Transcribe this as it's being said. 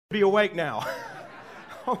Be awake now.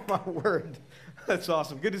 Oh, my word. That's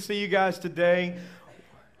awesome. Good to see you guys today.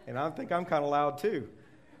 And I think I'm kind of loud, too.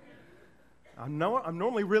 I'm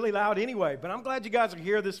normally really loud anyway, but I'm glad you guys are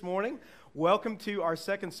here this morning. Welcome to our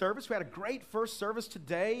second service. We had a great first service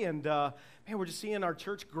today, and man, we're just seeing our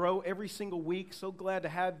church grow every single week. So glad to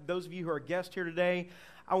have those of you who are guests here today.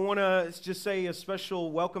 I want to just say a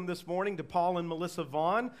special welcome this morning to Paul and Melissa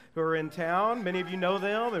Vaughn, who are in town. Many of you know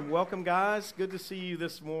them, and welcome, guys. Good to see you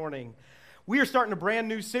this morning. We are starting a brand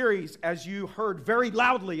new series, as you heard very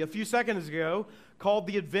loudly a few seconds ago, called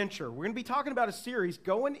The Adventure. We're going to be talking about a series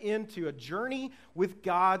going into a journey with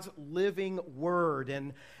God's living Word.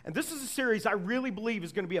 And this is a series I really believe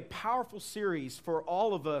is going to be a powerful series for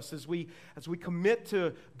all of us as we commit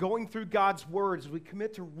to going through God's Word, as we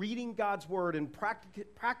commit to reading God's Word and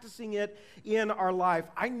practicing it in our life.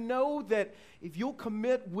 I know that if you'll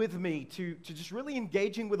commit with me to just really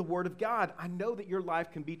engaging with the Word of God, I know that your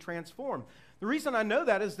life can be transformed. The reason I know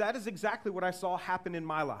that is exactly what I saw happen in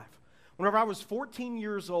my life. Whenever I was 14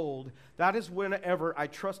 years old, that is whenever I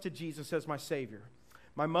trusted Jesus as my Savior.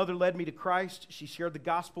 My mother led me to Christ. She shared the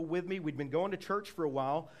gospel with me. We'd been going to church for a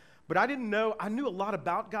while, but I knew a lot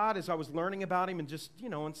about God as I was learning about Him and just,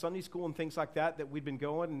 in Sunday school and things like that we'd been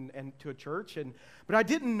going and to a church. But I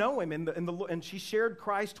didn't know Him, and she shared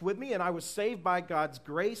Christ with me, and I was saved by God's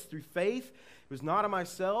grace through faith. It was not of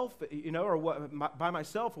myself, by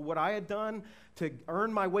myself or what I had done to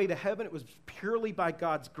earn my way to heaven. It was purely by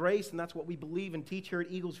God's grace, and that's what we believe and teach here at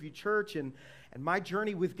Eagles View Church. And my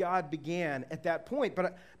journey with God began at that point.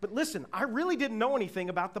 But listen, I really didn't know anything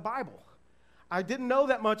about the Bible. I didn't know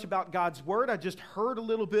that much about God's Word. I just heard a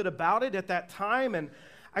little bit about it at that time, and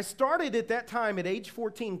I started at that time at age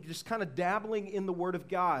 14 just kind of dabbling in the Word of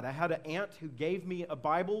God. I had an aunt who gave me a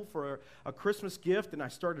Bible for a Christmas gift, and I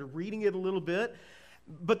started reading it a little bit.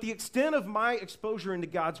 But the extent of my exposure into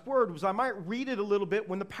God's Word was I might read it a little bit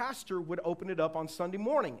when the pastor would open it up on Sunday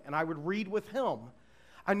morning, and I would read with him.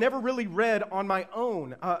 I never really read on my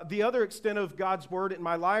own. The other extent of God's Word in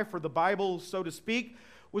my life, or the Bible, so to speak,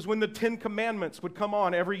 was when the Ten Commandments would come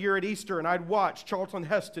on every year at Easter, and I'd watch Charlton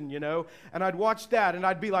Heston, and I'd watch that, and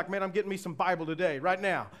I'd be like, man, I'm getting me some Bible today, right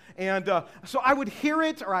now. And so I would hear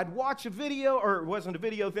it, or I'd watch a video, or it wasn't a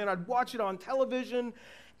video then, I'd watch it on television,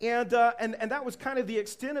 and that was kind of the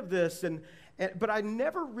extent of this, but I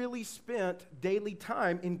never really spent daily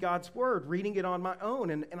time in God's Word, reading it on my own,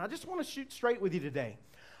 and I just want to shoot straight with you today.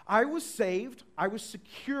 I was saved. I was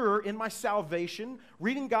secure in my salvation.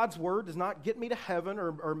 Reading God's Word does not get me to heaven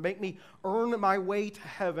or make me earn my way to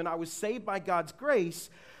heaven. I was saved by God's grace.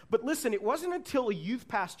 But listen, it wasn't until a youth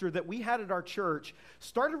pastor that we had at our church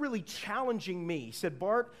started really challenging me. He said,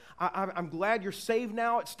 Bart, I'm glad you're saved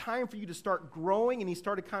now. It's time for you to start growing. And he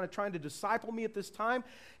started kind of trying to disciple me at this time.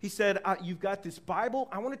 He said, you've got this Bible.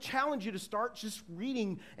 I want to challenge you to start just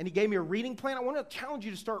reading. And he gave me a reading plan. I want to challenge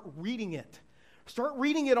you to start reading it. Start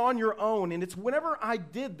reading it on your own. And it's whenever I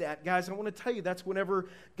did that, guys, I want to tell you, that's whenever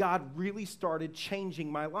God really started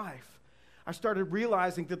changing my life. I started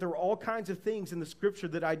realizing that there were all kinds of things in the Scripture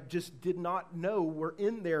that I just did not know were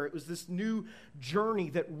in there. It was this new journey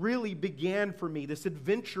that really began for me, this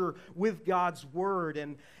adventure with God's Word.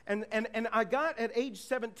 And I got at age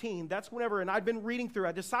 17, that's whenever, and I'd been reading through,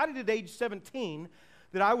 I decided at age 17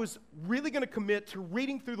 that I was really going to commit to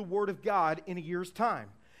reading through the Word of God in a year's time.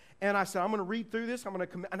 And I said, I'm going to read through this.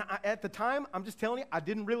 At the time, I'm just telling you, I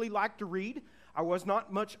didn't really like to read. I was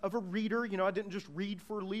not much of a reader. I didn't just read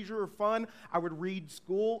for leisure or fun. I would read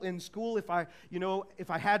in school if I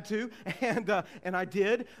had to, and I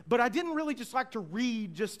did. But I didn't really just like to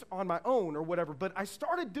read just on my own or whatever. But I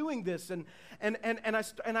started doing this, and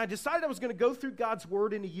I decided I was going to go through God's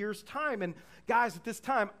Word in a year's time. And guys, at this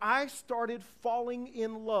time, I started falling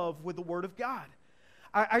in love with the Word of God.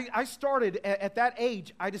 I started, at that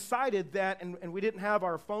age, I decided that, and we didn't have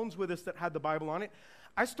our phones with us that had the Bible on it,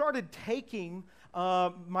 I started taking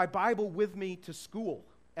my Bible with me to school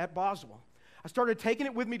at Boswell. I started taking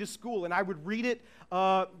it with me to school, and I would read it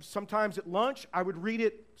sometimes at lunch. I would read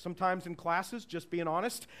it sometimes in classes, just being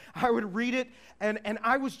honest. I would read it, and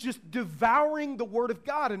I was just devouring the Word of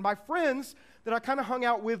God. And my friends that I kind of hung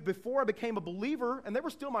out with before I became a believer, and they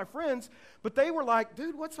were still my friends, but they were like,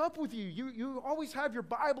 dude, what's up with you? You always have your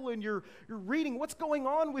Bible and you're reading. What's going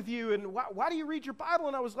on with you? And why do you read your Bible?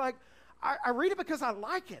 And I was like, I read it because I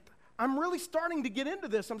like it. I'm really starting to get into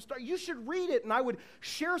this. You should read it. And I would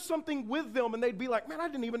share something with them, and they'd be like, man, I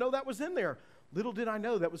didn't even know that was in there. Little did I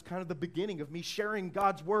know that was kind of the beginning of me sharing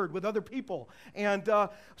God's Word with other people. And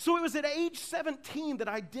so it was at age 17 that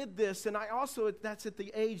I did this, and that's at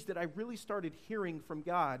the age that I really started hearing from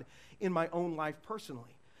God in my own life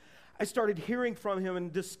personally. I started hearing from him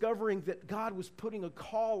and discovering that God was putting a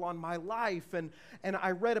call on my life. And I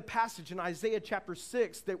read a passage in Isaiah chapter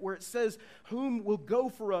 6 where it says, whom will go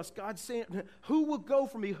for us? God saying, who will go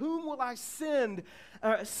for me? Whom will I send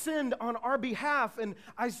on our behalf? And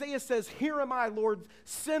Isaiah says, here am I, Lord,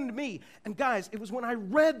 send me. And guys, it was when I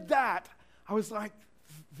read that, I was like,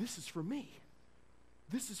 this is for me.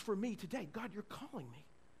 This is for me today. God, you're calling me.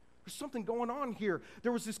 There's something going on here.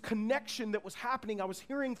 There was this connection that was happening. I was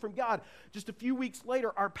hearing from God. Just a few weeks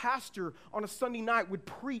later, our pastor on a Sunday night would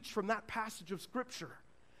preach from that passage of Scripture.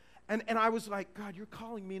 And I was like, God, you're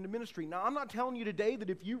calling me into ministry. Now, I'm not telling you today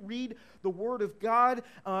that if you read the Word of God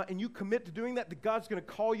and you commit to doing that God's going to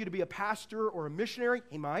call you to be a pastor or a missionary.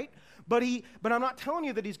 He might. But I'm not telling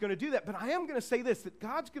you that He's going to do that. But I am going to say this, that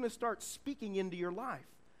God's going to start speaking into your life.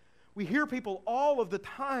 We hear people all of the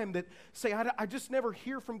time that say, I just never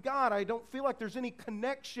hear from God. I don't feel like there's any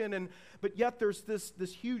connection. But yet there's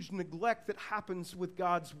this huge neglect that happens with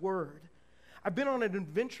God's Word. I've been on an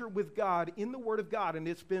adventure with God in the Word of God, and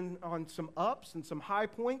it's been on some ups and some high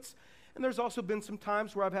points. And there's also been some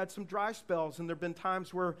times where I've had some dry spells, and there have been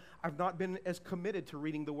times where I've not been as committed to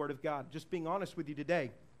reading the Word of God. Just being honest with you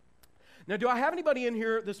today. Now, do I have anybody in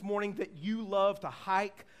here this morning that you love to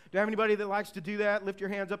hike? Do I have anybody that likes to do that? Lift your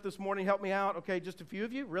hands up this morning. Help me out. Okay, just a few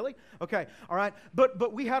of you? Really? Okay, all right.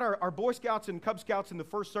 But we had our Boy Scouts and Cub Scouts in the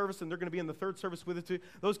first service, and they're going to be in the third service with us too.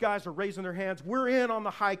 Those guys are raising their hands. We're in on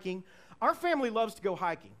the hiking. Our family loves to go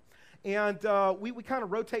hiking. And we kind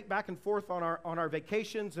of rotate back and forth on our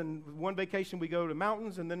vacations. And one vacation we go to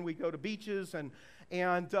mountains, and then we go to beaches. And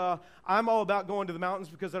I'm all about going to the mountains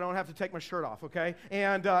because I don't have to take my shirt off, okay?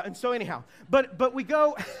 And so anyhow, but we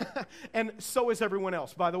go, and so is everyone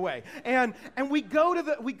else, by the way. And we go to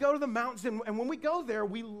the mountains, and when we go there,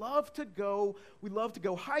 we love to go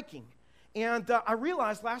hiking. And I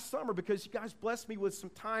realized last summer, because you guys blessed me with some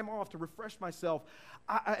time off to refresh myself,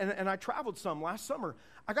 and I traveled some last summer.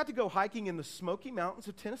 I got to go hiking in the Smoky Mountains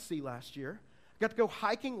of Tennessee last year. Got to go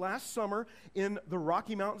hiking last summer in the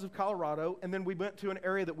Rocky Mountains of Colorado, and then we went to an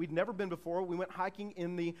area that we'd never been before. We went hiking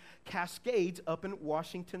in the Cascades up in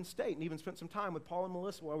Washington State, and even spent some time with Paul and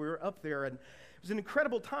Melissa while we were up there, and it was an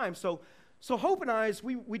incredible time. So Hope and I, as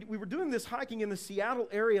we were doing this hiking in the Seattle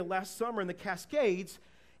area last summer in the Cascades.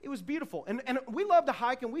 It was beautiful, and we love to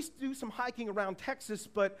hike, and we do some hiking around Texas,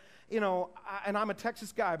 but, and I'm a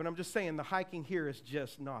Texas guy, but I'm just saying the hiking here is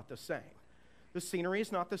just not the same. The scenery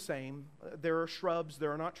is not the same. There are shrubs,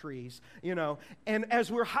 there are not trees, And as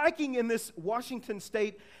we're hiking in this Washington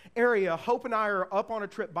State area, Hope and I are up on a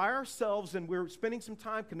trip by ourselves, and we're spending some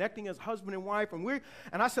time connecting as husband and wife, and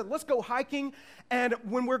I said, let's go hiking. And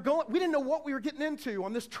when we're going, we didn't know what we were getting into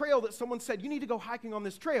on this trail that someone said, you need to go hiking on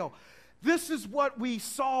this trail. This is what we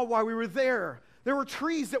saw while we were there. There were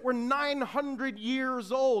trees that were 900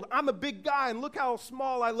 years old. I'm a big guy, and look how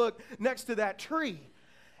small I look next to that tree.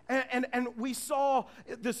 And we saw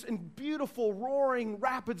this beautiful roaring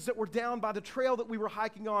rapids that were down by the trail that we were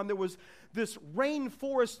hiking on. There was this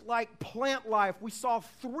rainforest-like plant life. We saw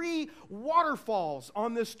 3 waterfalls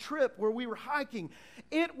on this trip where we were hiking.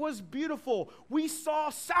 It was beautiful. We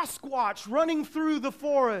saw Sasquatch running through the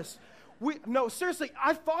forest. No, seriously,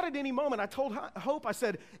 I thought at any moment, I told Hope, I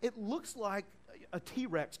said, it looks like a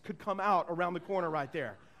T-Rex could come out around the corner right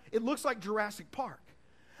there. It looks like Jurassic Park.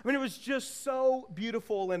 I mean, it was just so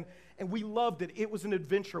beautiful, and we loved it. It was an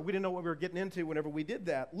adventure. We didn't know what we were getting into whenever we did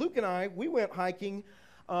that. Luke and I, we went hiking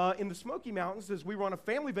in the Smoky Mountains as we were on a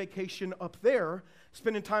family vacation up there,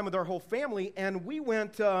 spending time with our whole family, and we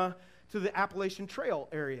went to the Appalachian Trail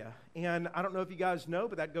area. And I don't know if you guys know,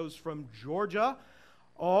 but that goes from Georgia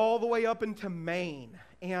all the way up into Maine.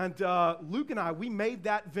 And Luke and I, we made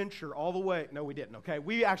that venture all the way. No, we didn't, okay?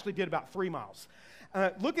 We actually did about 3 miles.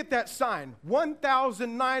 Look at that sign,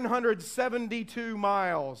 1,972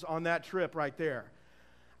 miles on that trip right there.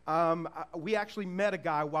 We actually met a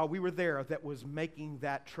guy while we were there that was making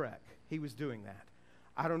that trek. He was doing that.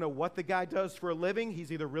 I don't know what the guy does for a living.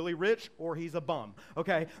 He's either really rich or he's a bum,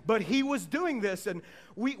 okay? But he was doing this, and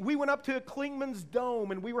we went up to Klingman's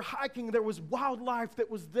Dome, and we were hiking. There was wildlife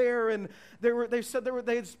that was there, and they said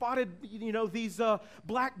they had spotted, these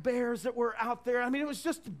black bears that were out there. I mean, it was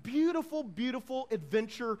just a beautiful, beautiful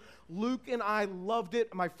adventure. Luke and I loved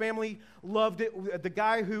it. My family loved it. The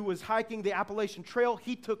guy who was hiking the Appalachian Trail,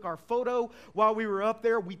 he took our photo while we were up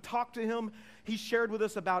there. We talked to him. He shared with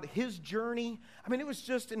us about his journey. I mean, it was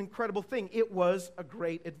just an incredible thing. It was a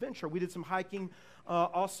great adventure. We did some hiking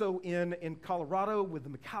also in Colorado with the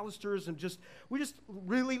McAllisters, and we just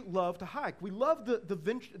really love to hike. We love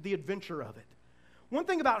the adventure of it. One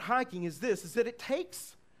thing about hiking is that it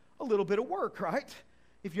takes a little bit of work, right?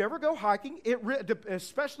 if you ever go hiking,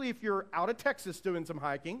 especially if you're out of Texas doing some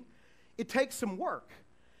hiking, it takes some work.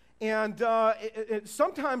 And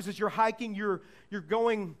sometimes as you're hiking, you're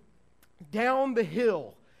going down the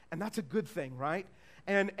hill, and that's a good thing, right?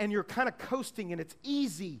 And you're kind of coasting, and it's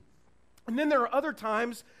easy. And then there are other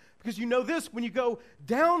times, because you know this, when you go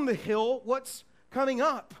down the hill, what's coming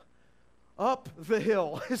up? Up the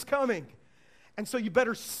hill is coming. And so you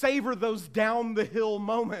better savor those down the hill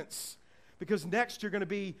moments, because next you're going to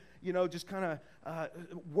be, just kind of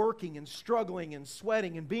working and struggling and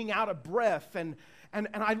sweating and being out of breath. And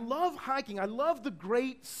I love hiking. I love the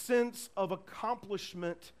great sense of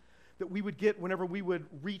accomplishment that we would get whenever we would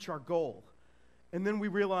reach our goal. And then we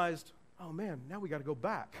realized, oh man, now we got to go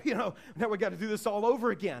back. Now we got to do this all over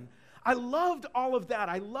again. I loved all of that.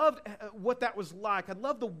 I loved what that was like. I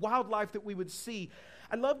loved the wildlife that we would see.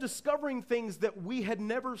 I loved discovering things that we had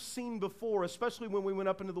never seen before, especially when we went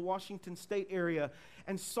up into the Washington State area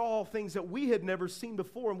and saw things that we had never seen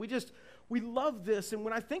before. And we loved this. And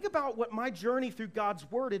when I think about what my journey through God's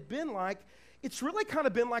Word had been like, it's really kind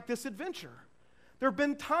of been like this adventure. There have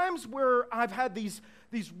been times where I've had these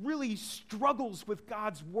really struggles with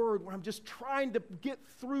God's Word, where I'm just trying to get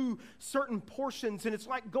through certain portions, and it's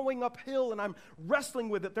like going uphill, and I'm wrestling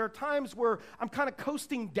with it. There are times where I'm kind of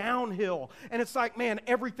coasting downhill, and it's like, man,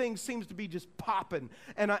 everything seems to be just popping,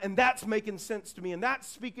 and that's making sense to me, and that's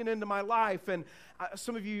speaking into my life, and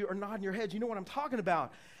some of you are nodding your heads. You know what I'm talking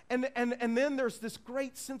about. And then there's this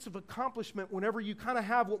great sense of accomplishment whenever you kind of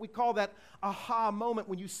have what we call that aha moment,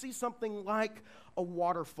 when you see something like a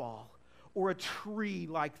waterfall or a tree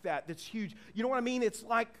like that's huge. You know what I mean? It's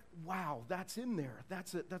like, wow, that's in there.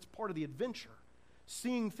 That's part of the adventure.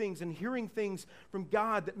 Seeing things and hearing things from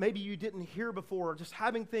God that maybe you didn't hear before, or just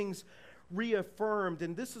having things reaffirmed.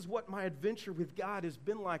 And this is what my adventure with God has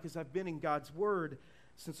been like as I've been in God's Word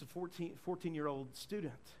since a 14-year-old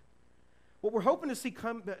student. What we're hoping to see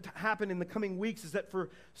happen in the coming weeks is that for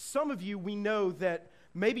some of you, we know that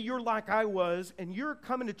maybe you're like I was, and you're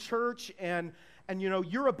coming to church, and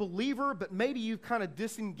you're a believer, but maybe you've kind of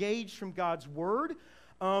disengaged from God's Word.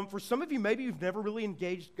 For some of you, maybe you've never really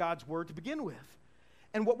engaged God's Word to begin with.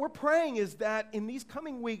 And what we're praying is that in these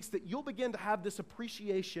coming weeks that you'll begin to have this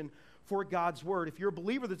appreciation for God's Word. If you're a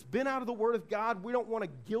believer that's been out of the Word of God, we don't want to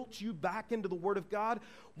guilt you back into the Word of God.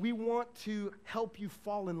 We want to help you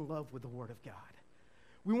fall in love with the Word of God.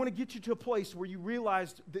 We want to get you to a place where you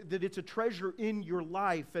realize that it's a treasure in your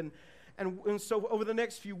life. And so over the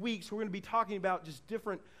next few weeks, we're going to be talking about just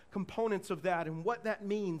different components of that and what that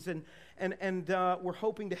means. And we're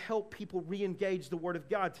hoping to help people re-engage the Word of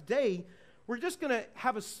God. Today, we're just going to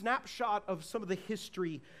have a snapshot of some of the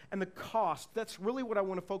history and the cost. That's really what I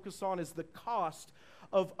want to focus on, is the cost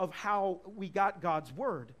of how we got God's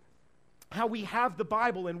Word, how we have the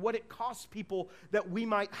Bible, and what it costs people that we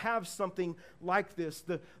might have something like this,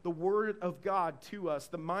 the Word of God to us,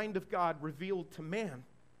 the mind of God revealed to man.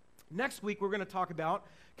 Next week, we're going to talk about,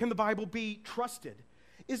 can the Bible be trusted?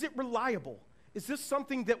 Is it reliable? Is this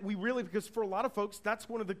something that we really, because for a lot of folks, that's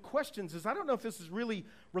one of the questions, is I don't know if this is really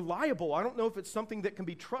reliable. I don't know if it's something that can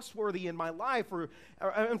be trustworthy in my life,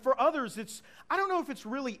 and for others, I don't know if it's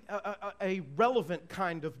really a relevant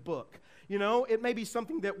kind of book. It may be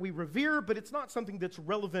something that we revere, but it's not something that's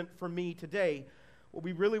relevant for me today. What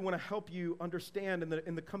we really want to help you understand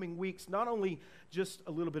in the coming weeks, not only just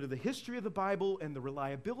a little bit of the history of the Bible and the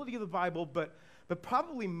reliability of the Bible, but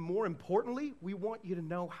probably more importantly, we want you to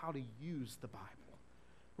know how to use the Bible.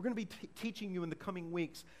 We're going to be teaching you in the coming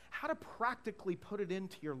weeks how to practically put it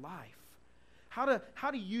into your life, how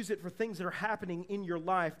to use it for things that are happening in your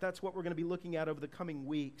life. That's what we're going to be looking at over the coming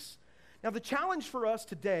weeks. Now, the challenge for us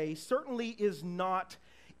today certainly is not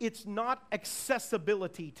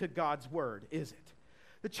accessibility to God's Word, is it?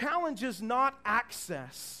 The challenge is not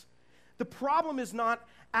access. The problem is not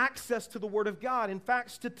access to the Word of God. In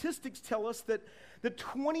fact, statistics tell us that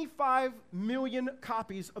 25 million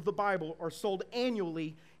copies of the Bible are sold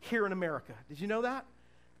annually here in America. Did you know that?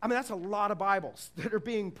 I mean, that's a lot of Bibles that are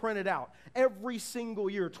being printed out every single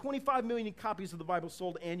year. 25 million copies of the Bible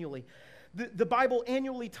sold annually. The Bible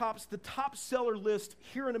annually tops the top seller list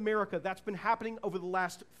here in America. That's been happening over the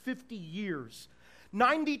last 50 years.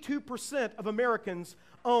 92% of Americans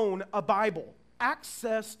own a Bible.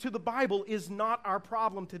 Access to the Bible is not our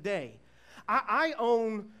problem today.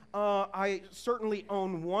 I certainly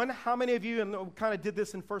own one. How many of you, and we kind of did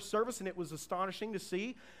this in first service, and it was astonishing to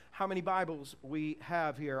see how many Bibles we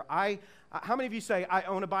have here. How many of you say, I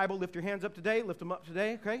own a Bible? Lift your hands up today. Lift them up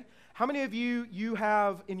today, okay? How many of you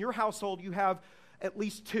have, in your household, you have at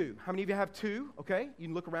least two? How many of you have two? Okay, you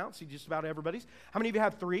can look around, see just about everybody's. How many of you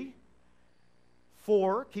have three?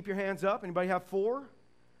 4, keep your hands up. Anybody have 4?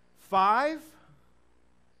 5?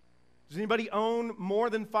 Does anybody own more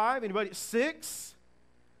than 5? Anybody? 6?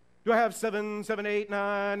 Do I have 7, 8,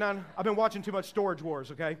 9? I've been watching too much Storage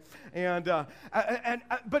Wars, okay?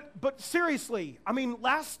 But seriously, I mean,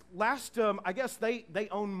 last I guess they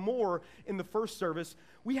own more in the first service.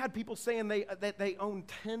 We had people saying that they own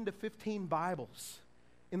 10 to 15 Bibles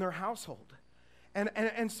in their household.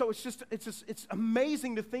 And so it's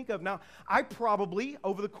amazing to think of. Now, I probably,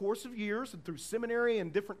 over the course of years and through seminary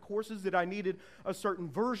and different courses that I needed a certain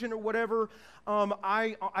version or whatever,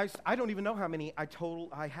 I don't even know how many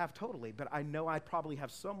I have totally, but I know I probably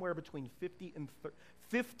have somewhere between 15 and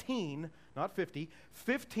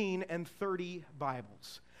 30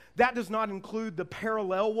 Bibles. That does not include the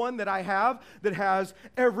parallel one that I have that has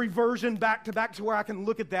every version back to back to where I can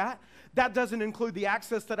look at that. That doesn't include the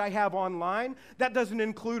access that I have online. That doesn't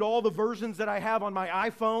include all the versions that I have on my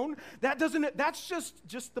iPhone. That's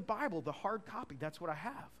just the Bible, the hard copy. That's what I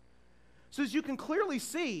have. So as you can clearly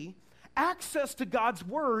see, access to God's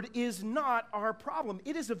Word is not our problem.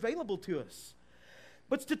 It is available to us.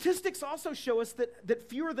 But statistics also show us that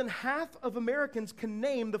fewer than half of Americans can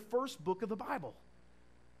name the first book of the Bible.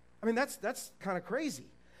 I mean, that's kind of crazy.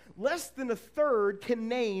 Less than a third can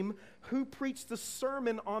name who preached the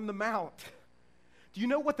Sermon on the Mount. Do you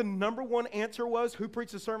know what the number one answer was? Who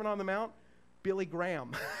preached the Sermon on the Mount? Billy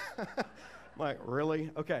Graham. Like,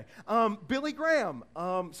 really? Okay. Billy Graham.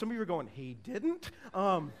 Some of you are going, he didn't?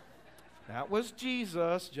 That was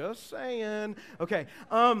Jesus, just saying. Okay.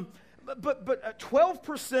 But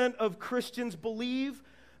 12% of Christians believe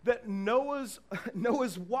that Noah's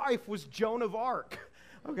wife was Joan of Arc.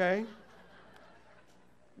 Okay?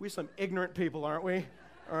 We're some ignorant people, aren't we?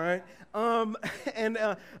 All right. And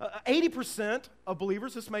 80% of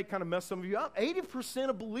believers, this may kind of mess some of you up, 80%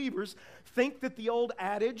 of believers think that the old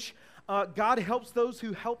adage, God helps those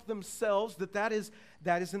who help themselves, that is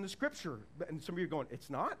in the Scripture. And some of you are going,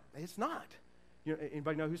 it's not? It's not. You know,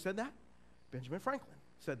 anybody know who said that? Benjamin Franklin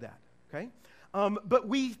said that, okay? But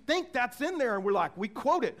we think that's in there, and we're like, we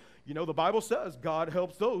quote it. You know, the Bible says God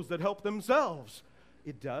helps those that help themselves.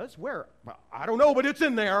 It does? Where? Well, I don't know, but it's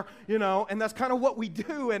in there, you know, and that's kind of what we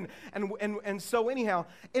do. And so anyhow,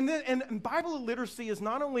 and Bible literacy is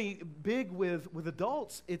not only big with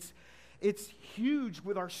adults, it's huge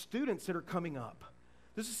with our students that are coming up.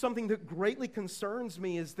 This is something that greatly concerns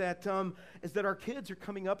me is that our kids are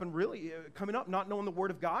coming up and really coming up not knowing the Word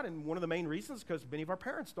of God, and one of the main reasons is because many of our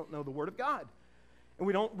parents don't know the Word of God. And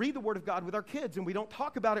we don't read the Word of God with our kids, and we don't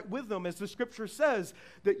talk about it with them, as the Scripture says,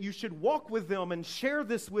 that you should walk with them and share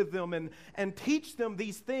this with them and teach them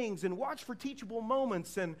these things and watch for teachable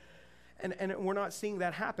moments, and we're not seeing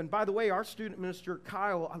that happen. By the way, our student minister,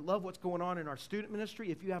 Kyle, I love what's going on in our student ministry.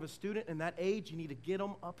 If you have a student in that age, you need to get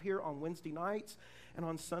them up here on Wednesday nights and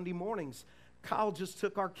on Sunday mornings. Kyle just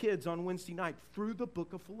took our kids on Wednesday night through the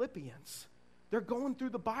book of Philippians. They're going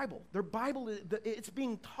through the Bible. Their Bible, it's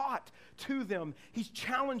being taught to them. He's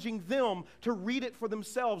challenging them to read it for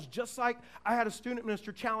themselves, just like I had a student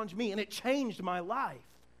minister challenge me, and it changed my life.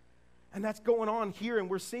 And that's going on here, and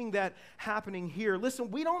we're seeing that happening here. Listen,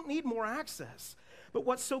 we don't need more access. But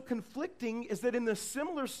what's so conflicting is that in the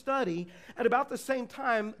similar study, at about the same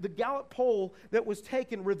time, the Gallup poll that was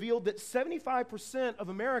taken revealed that 75% of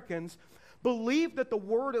Americans believe that the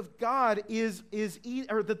Word of God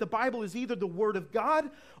or that the Bible is either the Word of God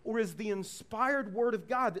or is the inspired Word of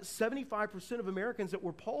God. That 75% of Americans that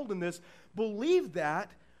were polled in this believe that.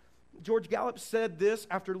 George Gallup said this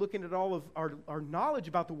after looking at all of our knowledge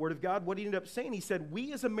about the Word of God. What he ended up saying, he said,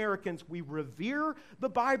 we as Americans, we revere the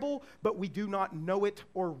Bible, but we do not know it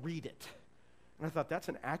or read it. And I thought, that's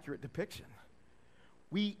an accurate depiction.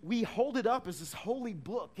 We hold it up as this holy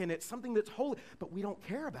book, and it's something that's holy, but we don't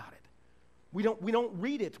care about it. We don't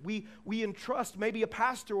read it. We entrust maybe a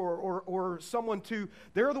pastor or someone to,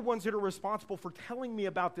 they're the ones that are responsible for telling me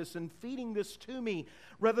about this and feeding this to me,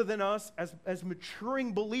 rather than us as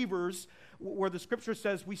maturing believers, where the Scripture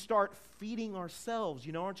says we start feeding ourselves.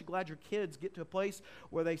 You know, aren't you glad your kids get to a place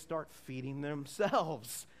where they start feeding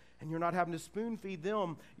themselves and you're not having to spoon feed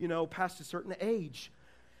them, you know, past a certain age?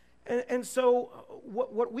 And so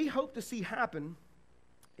what we hope to see happen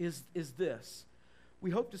is this. We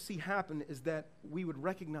hope to see happen is that we would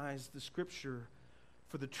recognize the Scripture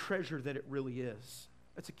for the treasure that it really is.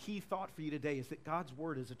 That's a key thought for you today, is that God's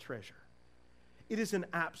Word is a treasure. It is an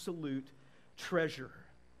absolute treasure.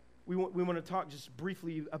 We want to talk just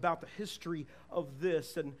briefly about the history of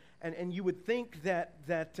this, and you would think that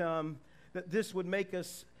this would make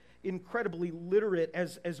us incredibly literate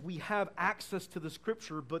as we have access to the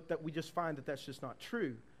Scripture, but that we just find that that's just not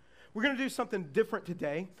true. We're going to do something different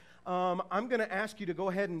today. I'm going to ask you to go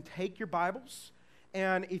ahead and take your Bibles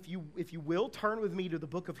And if you will, turn with me to the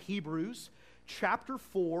book of Hebrews, chapter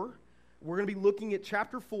 4. We're going to be looking at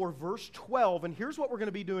chapter 4, verse 12. And here's what we're going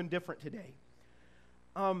to be doing different today.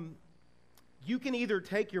 You can either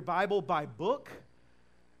take your Bible by book,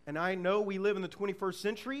 and I know we live in the 21st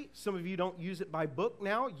century. Some of you don't use it by book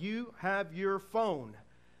now. You have your phone.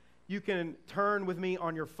 You can turn with me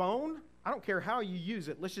on your phone. I don't care how you use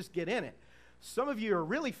it. Let's just get in it. Some of you are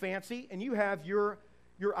really fancy, and you have your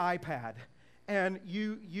iPad, and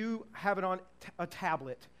you have it on a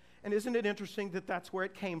tablet. And isn't it interesting that that's where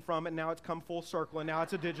it came from, and now it's come full circle, and now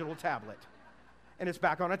it's a digital tablet. And it's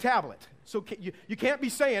back on a tablet. So you can't be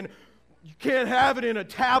saying, you can't have it in a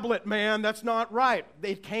tablet, man. That's not right.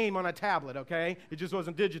 It came on a tablet, okay? It just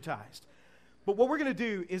wasn't digitized. But what we're going to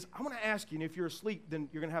do is I want to ask you, and if you're asleep, then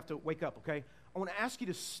you're going to have to wake up, okay? I want to ask you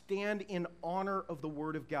to stand in honor of the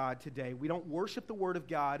Word of God today. We don't worship the Word of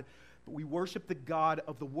God, but we worship the God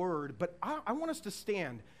of the Word. But I want us to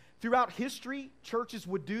stand. Throughout history, churches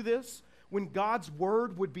would do this. When God's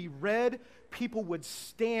Word would be read, people would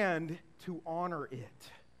stand to honor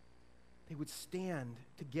it. They would stand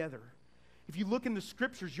together. If you look in the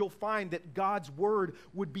Scriptures, you'll find that God's Word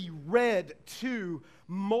would be read to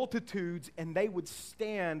multitudes, and they would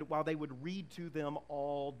stand while they would read to them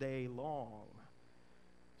all day long.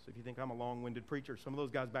 So if you think I'm a long-winded preacher, some of those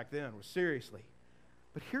guys back then were seriously.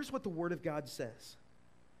 But here's what the Word of God says.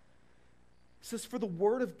 It says, "For the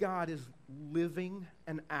Word of God is living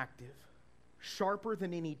and active, sharper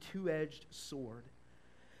than any two-edged sword,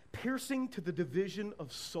 piercing to the division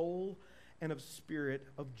of soul and of spirit,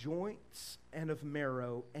 of joints and of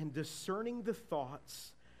marrow, and discerning the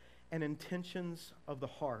thoughts and intentions of the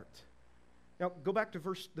heart." Now, go back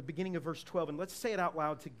to the beginning of verse 12, and let's say it out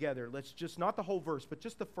loud together. Let's just, not the whole verse, but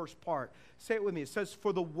just the first part. Say it with me. It says,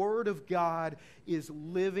 "For the Word of God is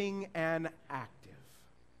living and active."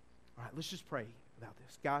 All right, let's just pray about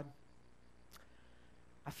this. God,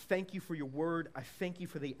 I thank you for your Word. I thank you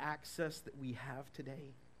for the access that we have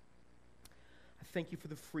today. I thank you for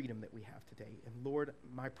the freedom that we have today. And Lord,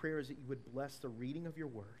 my prayer is that you would bless the reading of your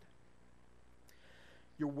Word.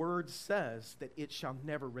 Your Word says that it shall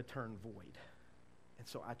never return void. And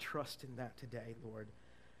so I trust in that today, Lord.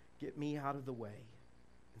 Get me out of the way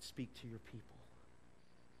and speak to your people.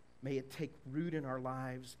 May it take root in our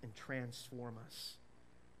lives and transform us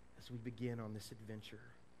as we begin on this adventure.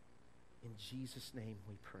 In Jesus' name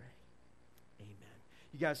we pray. Amen.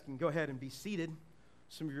 You guys can go ahead and be seated.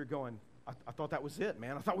 Some of you are going, I thought that was it,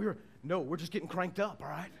 man. I thought we're just getting cranked up, all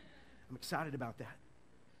right? I'm excited about that.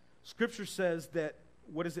 Scripture says that,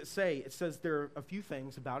 what does it say? It says there are a few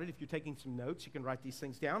things about it. If you're taking some notes, you can write these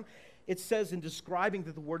things down. It says in describing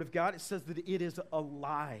the Word of God, it says that it is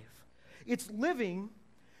alive. It's living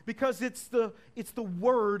because it's the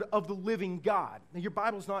Word of the living God. Now, your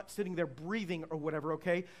Bible's not sitting there breathing or whatever,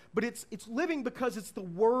 okay? But it's living because it's the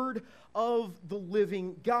Word of the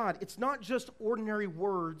living God. It's not just ordinary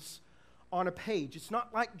words on a page. It's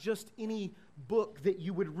not like just any book that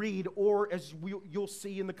you would read, or as you'll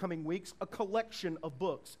see in the coming weeks, a collection of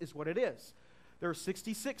books is what it is. There are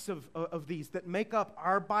 66 of these that make up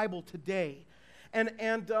our Bible today. And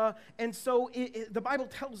so the Bible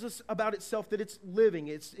tells us about itself that it's living.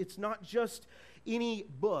 It's not just any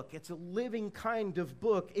book. It's a living kind of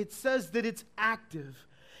book. It says that it's active.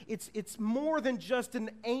 It's more than just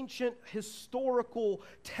an ancient historical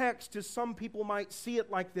text, as some people might see it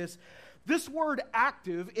like this. This word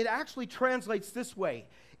active, it actually translates this way.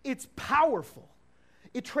 It's powerful.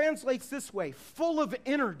 It translates this way, full of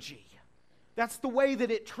energy. That's the way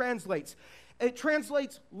that it translates. It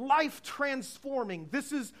translates life transforming.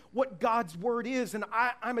 This is what God's Word is. And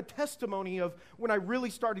I'm a testimony of when I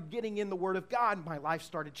really started getting in the Word of God, my life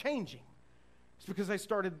started changing. It's because I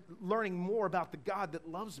started learning more about the God that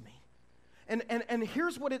loves me. And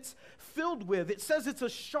here's what it's filled with. It says it's a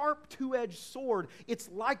sharp two-edged sword. It's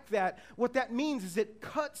like that. What that means is it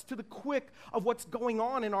cuts to the quick of what's going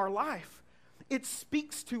on in our life. It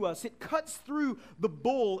speaks to us. It cuts through the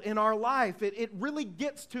bull in our life. It really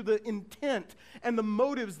gets to the intent and the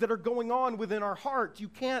motives that are going on within our heart. You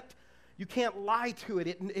can't lie to it.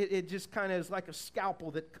 It just kind of is like a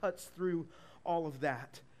scalpel that cuts through all of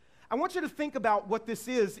that. I want you to think about what this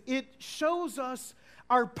is. It shows us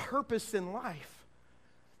our purpose in life.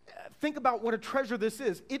 Think about what a treasure this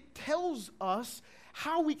is. It tells us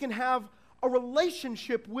how we can have a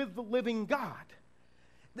relationship with the living God.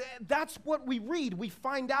 That's what we read. We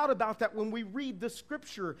find out about that when we read the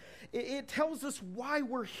Scripture. It tells us why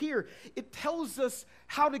we're here. It tells us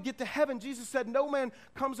how to get to heaven. Jesus said, "No man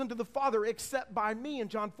comes unto the Father except by me," in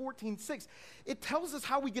John 14:6. It tells us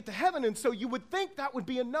how we get to heaven, and so you would think that would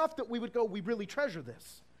be enough that we would go, we really treasure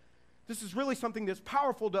this. This is really something that's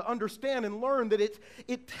powerful to understand and learn, that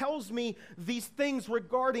it tells me these things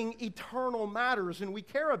regarding eternal matters, and we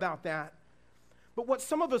care about that. But what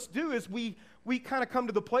some of us do is we kind of come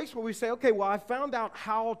to the place where we say, okay, well, I found out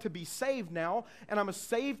how to be saved now, and I'm a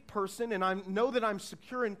saved person, and I know that I'm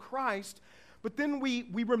secure in Christ. But then we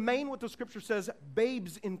remain, what the Scripture says,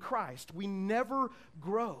 babes in Christ. We never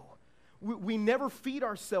grow. We never feed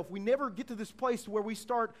ourselves. We never get to this place where we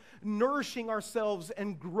start nourishing ourselves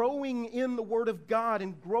and growing in the Word of God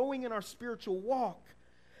and growing in our spiritual walk.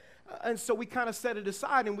 And so we kind of set it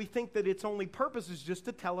aside, and we think that its only purpose is just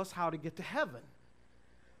to tell us how to get to heaven.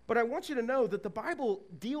 But I want you to know that the Bible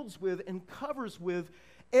deals with and covers with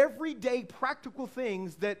everyday practical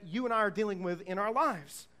things that you and I are dealing with in our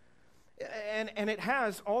lives. And it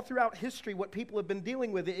has all throughout history what people have been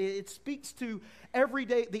dealing with. It speaks to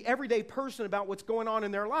the everyday person about what's going on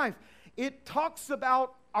in their life. It talks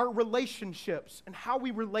about our relationships and how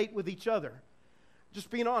we relate with each other.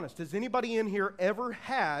 Just being honest, has anybody in here ever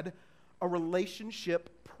had a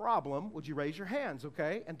relationship problem? Would you raise your hands,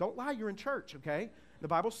 okay? And don't lie, you're in church, okay? The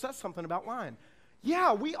Bible says something about lying.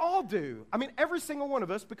 Yeah, we all do. I mean, every single one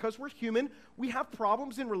of us, because we're human, we have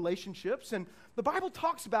problems in relationships, and the Bible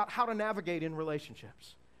talks about how to navigate in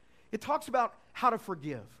relationships. It talks about how to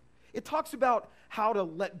forgive. It talks about how to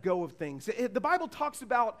let go of things. The Bible talks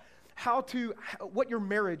about what your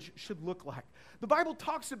marriage should look like. The Bible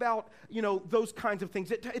talks about, those kinds of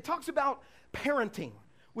things. It talks about parenting,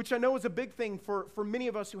 which I know is a big thing for many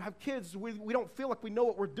of us who have kids. We don't feel like we know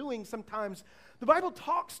what we're doing sometimes. The Bible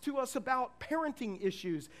talks to us about parenting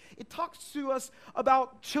issues. It talks to us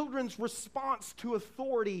about children's response to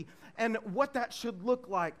authority and what that should look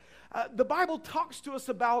like. The Bible talks to us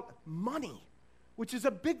about money, which is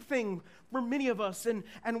a big thing for many of us, and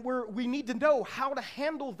we need to know how to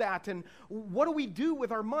handle that, and what do we do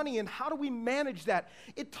with our money, and how do we manage that.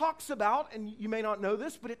 It talks about, and you may not know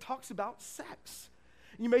this, but it talks about sex.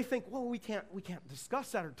 You may think, well, we can't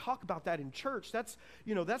discuss that or talk about that in church. That's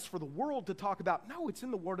for the world to talk about. No, it's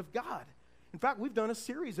in the Word of God. In fact, we've done a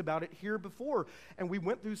series about it here before, and we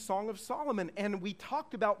went through Song of Solomon, and we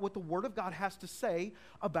talked about what the Word of God has to say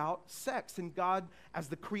about sex and God as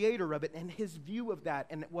the creator of it and His view of that,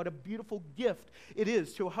 and what a beautiful gift it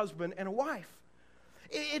is to a husband and a wife.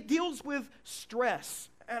 It deals with stress,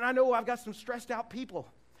 and I know I've got some stressed out people.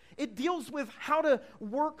 It deals with how to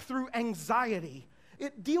work through anxiety.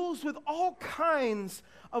 It deals with all kinds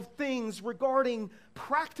of things regarding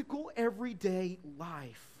practical everyday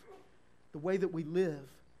life, the way that we live.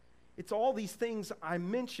 It's all these things I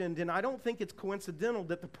mentioned, and I don't think it's coincidental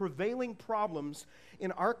that the prevailing problems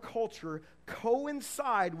in our culture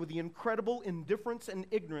coincide with the incredible indifference and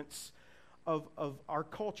ignorance of our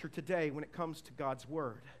culture today when it comes to God's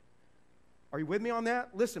Word. Are you with me on that?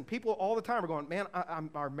 Listen, people all the time are going, man,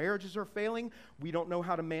 our marriages are failing. We don't know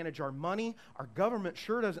how to manage our money. Our government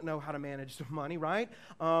sure doesn't know how to manage the money, right?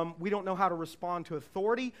 We don't know how to respond to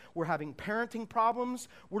authority. We're having parenting problems.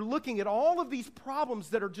 We're looking at all of these problems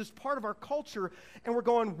that are just part of our culture, and we're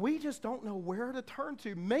going, we just don't know where to turn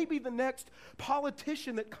to. Maybe the next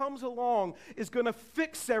politician that comes along is going to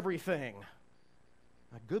fix everything.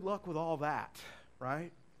 Now, good luck with all that,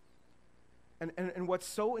 right? And what's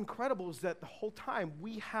so incredible is that the whole time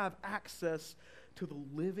we have access to the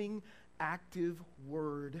living, active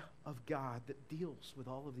Word of God that deals with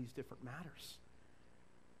all of these different matters.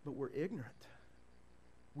 But we're ignorant.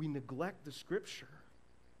 We neglect the Scripture.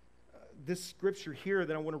 This Scripture here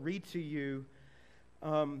that I want to read to you,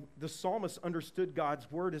 the psalmist understood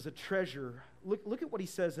God's Word as a treasure. Look at what he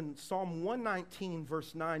says in Psalm 119,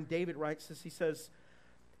 verse 9. David writes this. He says,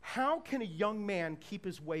 "How can a young man keep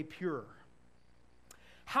his way pure?"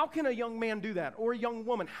 How can a young man do that, or a young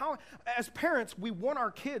woman? How, as parents, we want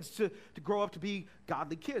our kids to grow up to be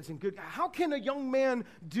godly kids and good. How can a young man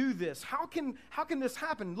do this? How can this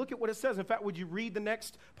happen? Look at what it says. In fact, would you read the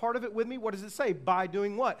next part of it with me? What does it say? By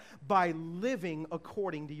doing what? By living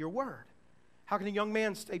according to your Word. How can a young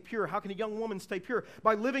man stay pure? How can a young woman stay pure?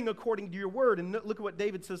 By living according to your Word. And look at what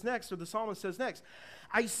David says next, or the psalmist says next.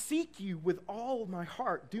 I seek you with all my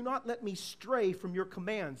heart. Do not let me stray from your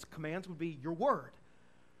commands. Commands would be your Word.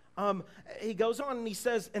 He goes on and he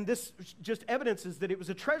says, and this just evidences that it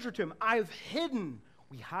was a treasure to him. I've hidden.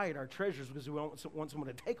 We hide our treasures because we don't want someone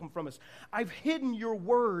to take them from us. I've hidden your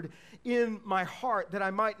Word in my heart that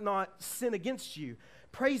I might not sin against you.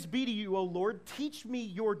 Praise be to you, O Lord. Teach me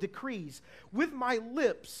your decrees. With my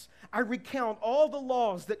lips I recount all the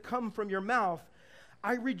laws that come from your mouth.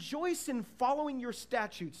 I rejoice in following your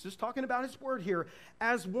statutes. Just talking about His Word here.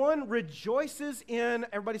 As one rejoices in,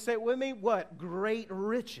 everybody say it with me, what? Great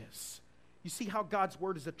riches. You see how God's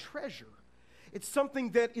Word is a treasure. It's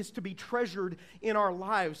something that is to be treasured in our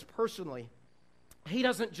lives personally. He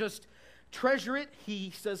doesn't just treasure it.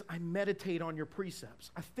 He says, I meditate on your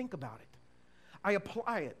precepts. I think about it. I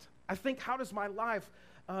apply it. I think, how does my life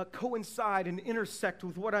coincide and intersect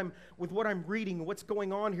with what I'm reading, what's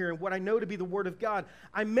going on here, and what I know to be the Word of God?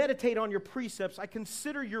 I meditate on your precepts. I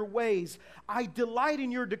consider your ways. I delight in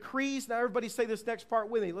your decrees. Now, everybody say this next part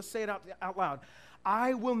with me. Let's say it out loud.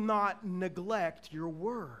 I will not neglect your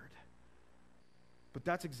word. But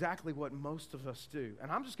that's exactly what most of us do. And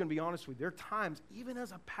I'm just going to be honest with you. There are times, even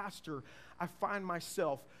as a pastor, I find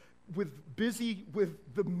myself busy with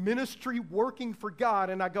the ministry working for God,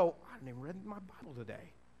 and I go, I didn't even read my Bible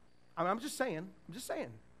today. I'm just saying.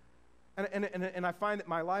 And I find that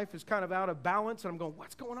my life is kind of out of balance, and I'm going,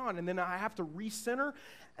 what's going on? And then I have to recenter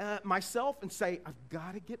myself and say, I've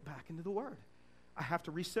got to get back into the Word. I have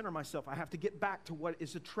to recenter myself. I have to get back to what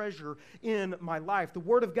is a treasure in my life. The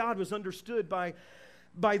Word of God was understood by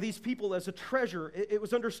these people as a treasure. It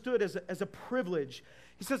was understood as a privilege.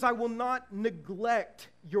 He says, I will not neglect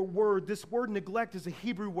your word. This word neglect is a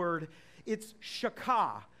Hebrew word. It's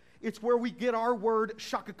shakah. It's where we get our word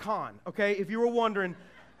Shaka Khan, okay? If you were wondering,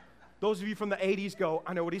 those of you from the 80s go,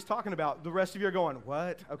 I know what he's talking about. The rest of you are going,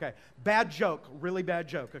 what? Okay, bad joke, really bad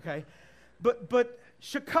joke, okay? But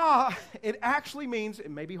shakah, it actually means,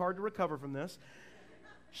 it may be hard to recover from this,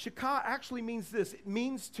 shakah actually means this. It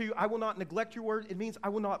means I will not neglect your word. It means I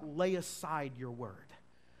will not lay aside your word.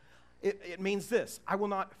 It means this, I will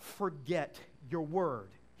not forget your word.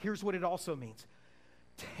 Here's what it also means.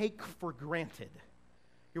 Take for granted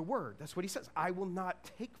your word. That's what he says. I will not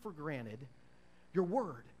take for granted your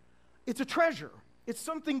word. It's a treasure. It's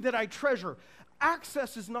something that I treasure.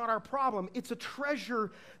 Access is not our problem. It's a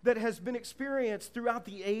treasure that has been experienced throughout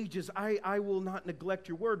the ages. I will not neglect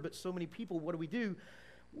your word, but so many people, what do?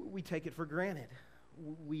 We take it for granted.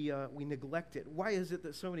 We neglect it. Why is it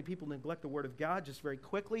that so many people neglect the Word of God? Just very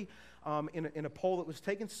quickly, in a poll that was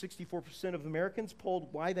taken, 64% of Americans polled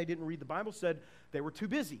why they didn't read the Bible said they were too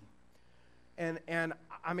busy. And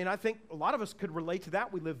I mean, I think a lot of us could relate to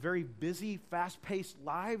that. We live very busy, fast-paced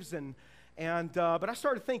lives, but I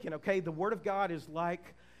started thinking, okay, the Word of God is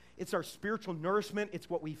like, it's our spiritual nourishment. It's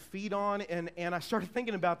what we feed on, and I started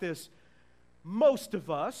thinking about this. Most of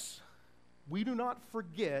us, we do not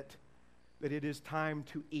forget that it is time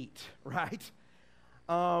to eat, right?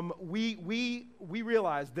 We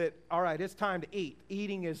realize that, all right, it's time to eat.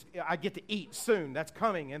 Eating is, I get to eat soon. That's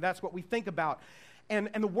coming, and that's what we think about. And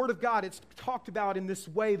the Word of God, it's talked about in this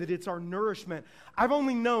way that it's our nourishment. I've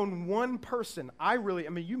only known one person,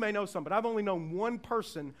 you may know some, but I've only known one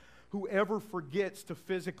person who ever forgets to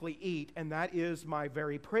physically eat, and that is my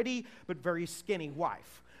very pretty but very skinny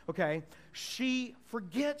wife, okay? She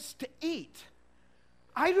forgets to eat.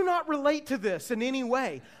 I do not relate to this in any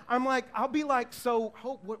way. I'll be like, so,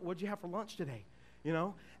 Hope, what'd you have for lunch today? You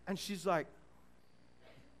know? And she's like,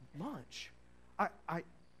 lunch?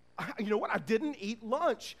 You know what? I didn't eat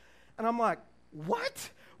lunch. And I'm like, what?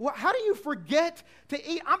 How do you forget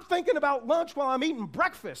to eat? I'm thinking about lunch while I'm eating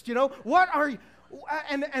breakfast, you know? What are you?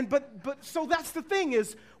 But so that's the thing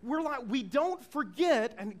is, we don't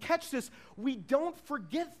forget, and catch this, we don't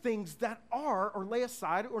forget things that are, or lay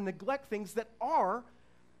aside, or neglect things that are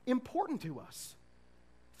important to us.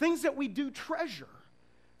 Things that we do treasure.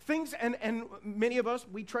 Things, and many of us,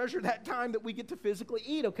 we treasure that time that we get to physically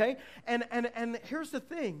eat, okay? And here's the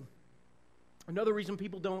thing. Another reason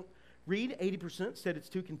people don't read, 80% said it's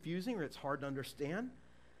too confusing or it's hard to understand.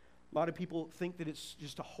 A lot of people think that it's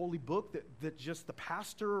just a holy book that just the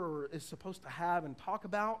pastor is supposed to have and talk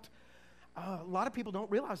about. A lot of people don't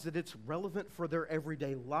realize that it's relevant for their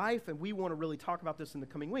everyday life, and we want to really talk about this in the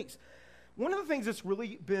coming weeks. One of the things that's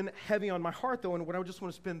really been heavy on my heart, though, and what I just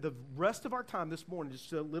want to spend the rest of our time this morning,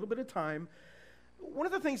 just a little bit of time, one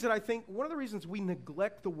of the things that I think, one of the reasons we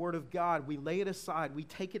neglect the Word of God, we lay it aside, we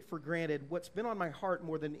take it for granted, what's been on my heart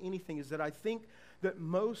more than anything is that I think that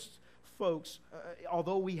most folks,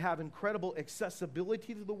 although we have incredible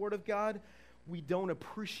accessibility to the Word of God, we don't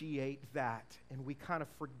appreciate that, and we kind of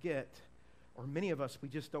forget, or many of us, we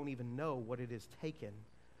just don't even know what it has taken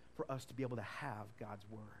for us to be able to have God's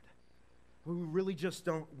Word. We really just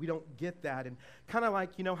don't get that. And kind of like,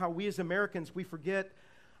 you know, how we as Americans, we forget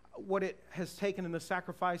what it has taken and the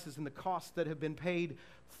sacrifices and the costs that have been paid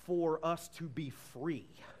for us to be free.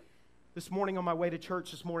 This morning on my way to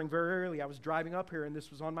church very early, I was driving up here and this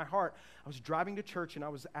was on my heart. I was driving to church and I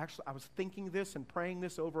was thinking this and praying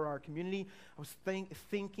this over our community. I was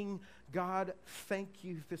thinking, God, thank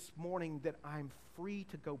you this morning that I'm free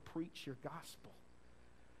to go preach your gospel.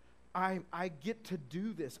 I get to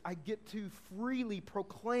do this. I get to freely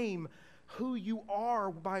proclaim who you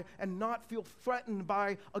are and not feel threatened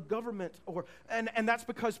by a government. And that's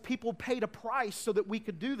because people paid a price so that we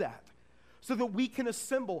could do that, so that we can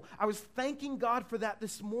assemble. I was thanking God for that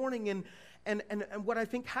this morning, and what I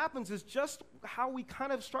think happens is just how we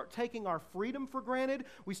kind of start taking our freedom for granted.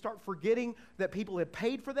 We start forgetting that people have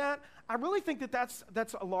paid for that. I really think that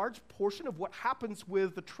that's a large portion of what happens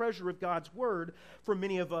with the treasure of God's Word for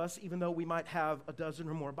many of us, even though we might have a dozen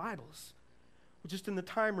or more Bibles. Just in the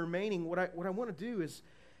time remaining, what I want to do is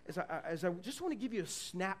I just want to give you a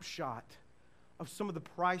snapshot of some of the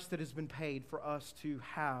price that has been paid for us to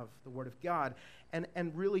have the Word of God,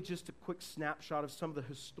 and really just a quick snapshot of some of the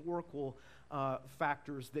historical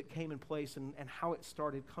factors that came in place and how it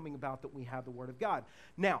started coming about that we have the Word of God.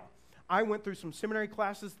 Now, I went through some seminary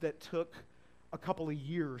classes that took a couple of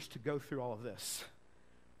years to go through all of this.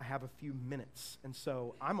 I have a few minutes, and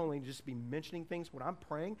so I'm only just be mentioning things. What I'm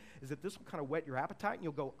praying is that this will kind of whet your appetite, and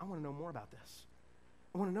you'll go, I want to know more about this.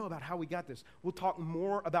 I want to know about how we got this. We'll talk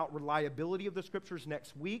more about reliability of the Scriptures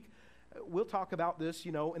next week. We'll talk about this,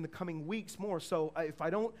 in the coming weeks more. So if I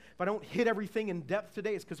don't hit everything in depth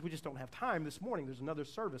today, it's because we just don't have time this morning. There's another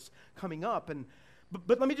service coming up,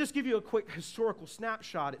 but let me just give you a quick historical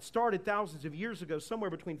snapshot. It started thousands of years ago, somewhere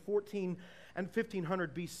between 14 and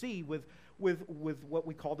 1500 BC, with what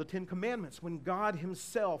we call the Ten Commandments, when God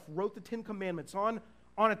Himself wrote the Ten Commandments on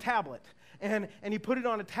a tablet. And He put it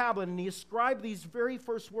on a tablet, and He inscribed these very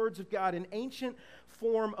first words of God in ancient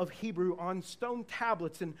form of Hebrew on stone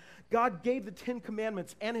tablets. And God gave the Ten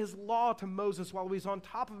Commandments and His law to Moses while He was on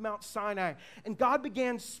top of Mount Sinai. And God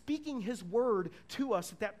began speaking His word to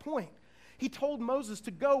us at that point. He told Moses to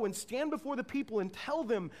go and stand before the people and tell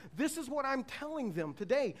them, this is what I'm telling them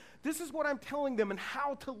today. This is what I'm telling them and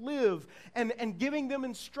how to live, and giving them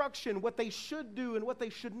instruction, what they should do and what they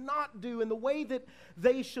should not do and the way that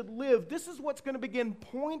they should live. This is what's going to begin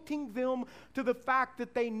pointing them to the fact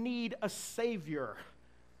that they need a Savior.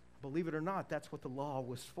 Believe it or not, that's what the law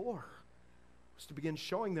was for. Was to begin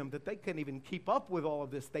showing them that they can't even keep up with all of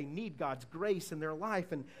this. They need God's grace in their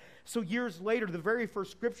life. And so years later, the very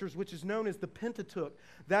first scriptures, which is known as the Pentateuch,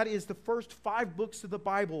 that is the first 5 books of the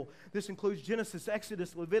Bible. This includes Genesis,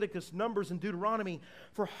 Exodus, Leviticus, Numbers, and Deuteronomy.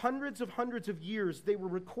 For hundreds of years, they were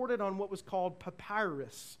recorded on what was called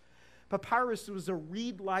papyrus. Papyrus was a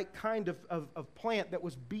reed-like kind of plant that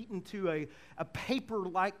was beaten to a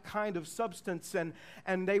paper-like kind of substance,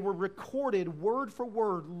 and they were recorded word for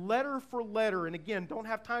word, letter for letter. And again, don't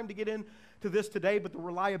have time to get into this today, but the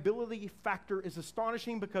reliability factor is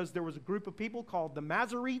astonishing because there was a group of people called the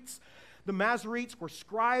Masoretes. The Masoretes were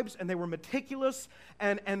scribes, and they were meticulous,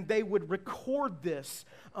 and they would record this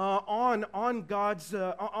on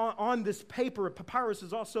this paper. Papyrus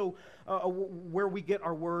is also where we get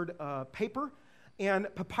our word paper.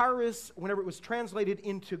 And papyrus, whenever it was translated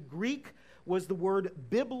into Greek, was the word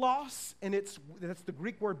biblos, and that's the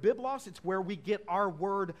Greek word biblos. It's where we get our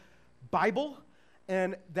word Bible,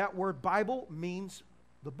 and that word Bible means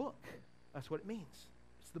the book. That's what it means.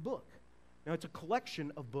 It's the book. Now, it's a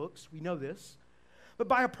collection of books. We know this. But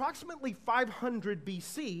by approximately 500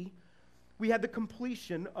 BC, we had the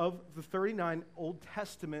completion of the 39 Old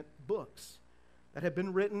Testament books that had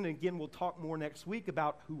been written. And again, we'll talk more next week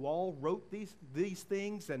about who all wrote these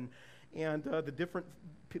things and the different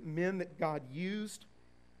men that God used.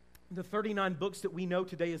 The 39 books that we know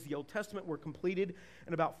today as the Old Testament were completed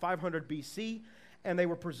in about 500 BC. And they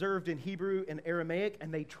were preserved in Hebrew and Aramaic,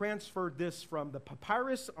 and they transferred this from the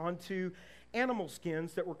papyrus onto animal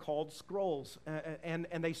skins that were called scrolls. And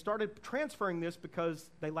they started transferring this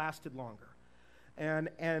because they lasted longer.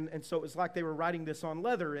 And so it was like they were writing this on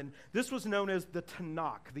leather. And this was known as the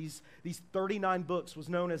Tanakh. These 39 books was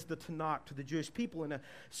known as the Tanakh to the Jewish people. And a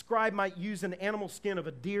scribe might use an animal skin of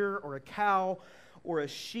a deer or a cow or a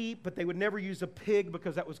sheep, but they would never use a pig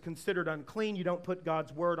because that was considered unclean. You don't put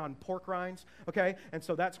God's word on pork rinds, okay? And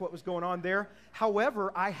so that's what was going on there.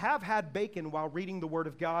 However, I have had bacon while reading the Word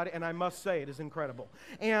of God, and I must say it is incredible.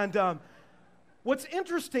 And what's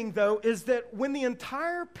interesting, though, is that when the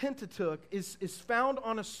entire Pentateuch is found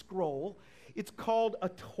on a scroll, it's called a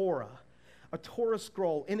Torah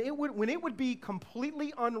scroll. And when it would be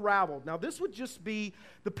completely unraveled, now this would just be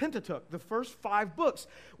the Pentateuch, the first 5 books.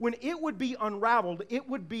 When it would be unraveled, it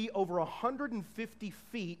would be over 150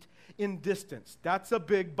 feet in distance. That's a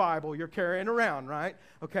big Bible you're carrying around, right?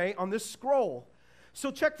 Okay, on this scroll.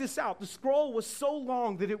 So check this out. The scroll was so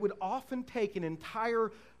long that it would often take an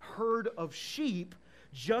entire herd of sheep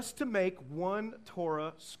just to make one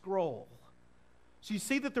Torah scroll. So you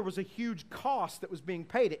see that there was a huge cost that was being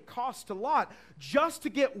paid. It cost a lot just to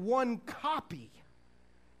get one copy.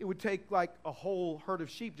 It would take like a whole herd of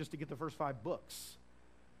sheep just to get the first 5 books.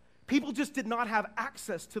 People just did not have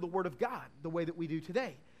access to the Word of God the way that we do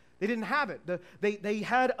today. They didn't have it. They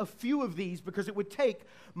had a few of these because it would take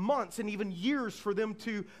months and even years for them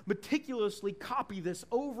to meticulously copy this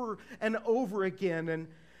over and over again. And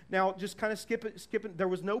now, just kind of skip it. There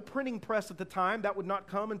was no printing press at the time. That would not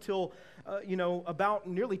come until, about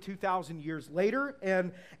nearly 2,000 years later.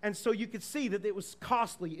 And so you could see that it was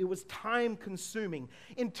costly. It was time-consuming.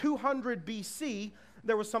 In 200 BC,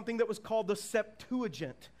 there was something that was called the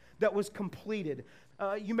Septuagint that was completed.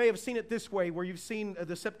 You may have seen it this way, where you've seen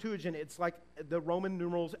the Septuagint. It's like the Roman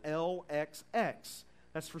numerals LXX.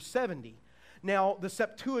 That's for 70. Now, the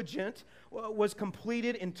Septuagint was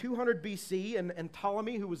completed in 200 BC, and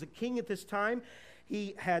Ptolemy, who was a king at this time,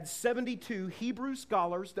 he had 72 Hebrew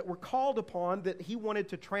scholars that were called upon that he wanted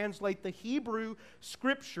to translate the Hebrew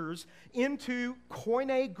scriptures into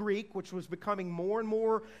Koine Greek, which was becoming more and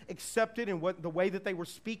more accepted in the way that they were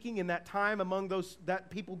speaking in that time among that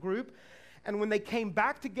people group. And when they came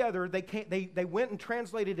back together, they went and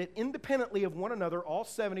translated it independently of one another, all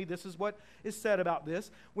 70. This is what is said about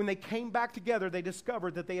this. When they came back together, they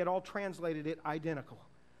discovered that they had all translated it identical,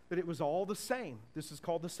 that it was all the same. This is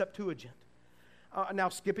called the Septuagint. Now,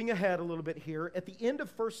 skipping ahead a little bit here, at the end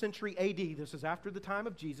of 1st century AD, this is after the time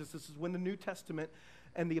of Jesus, this is when the New Testament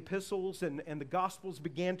and the epistles and the Gospels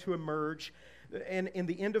began to emerge. And in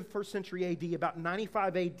the end of 1st century AD, about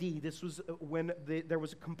 95 AD, this was when there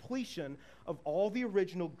was a completion of all the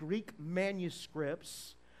original Greek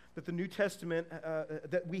manuscripts that the New Testament,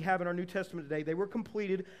 that we have in our New Testament today. They were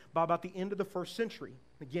completed by about the end of the 1st century.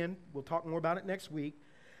 Again, we'll talk more about it next week.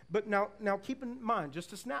 But now keep in mind,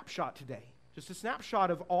 just a snapshot today. Just a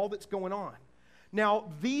snapshot of all that's going on.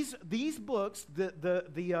 Now, these books, the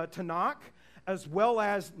Tanakh, as well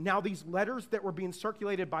as now these letters that were being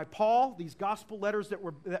circulated by Paul, these gospel letters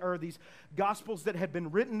these gospels that had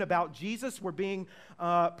been written about Jesus were being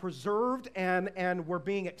preserved and were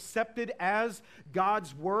being accepted as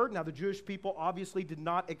God's word. Now, the Jewish people obviously did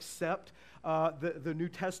not accept the New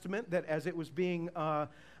Testament that as it was being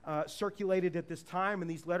circulated at this time in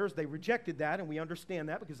these letters. They rejected that, and we understand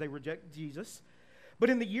that because they reject Jesus. But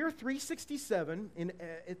in the year 367, in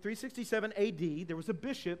 367 AD, there was a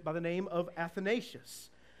bishop by the name of Athanasius.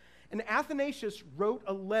 And Athanasius wrote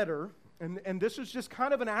a letter, and this was just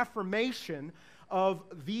kind of an affirmation of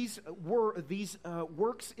these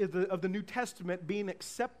works of the New Testament being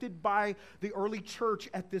accepted by the early church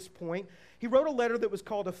at this point. He wrote a letter that was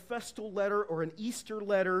called a festal letter or an Easter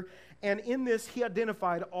letter, and in this he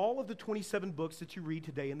identified all of the 27 books that you read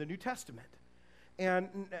today in the New Testament.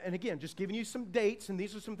 And again, just giving you some dates, and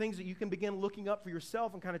these are some things that you can begin looking up for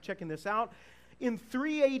yourself and kind of checking this out. In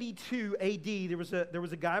 382 AD, there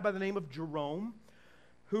was a guy by the name of Jerome,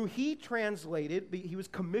 who he was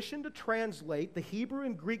commissioned to translate the Hebrew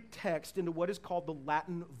and Greek text into what is called the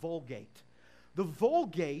Latin Vulgate. The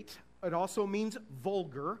Vulgate, it also means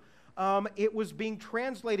vulgar. It was being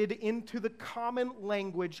translated into the common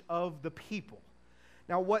language of the people.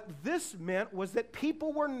 Now, what this meant was that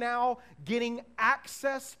people were now getting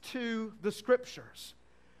access to the Scriptures.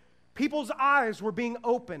 People's eyes were being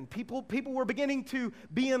opened. People were beginning to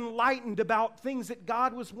be enlightened about things that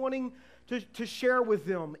God was wanting to share with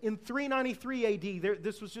them. In 393 AD,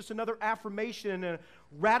 this was just another affirmation and a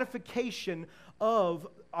ratification of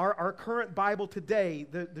our current Bible today.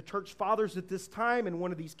 The church fathers at this time, in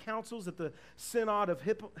one of these councils at the Synod of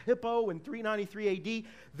Hippo in 393 AD,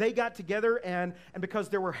 they got together, and because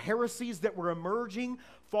there were heresies that were emerging,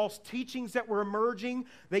 false teachings that were emerging,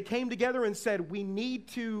 they came together and said, we need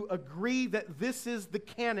to agree that this is the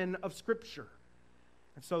canon of Scripture.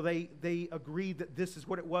 And so they agreed that this is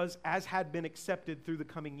what it was, as had been accepted through the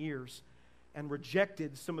coming years, and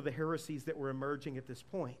rejected some of the heresies that were emerging at this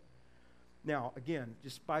point. Now, again,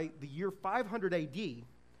 just by the year 500 AD,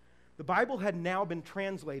 the Bible had now been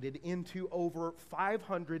translated into over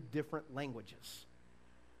 500 different languages.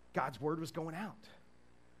 God's word was going out.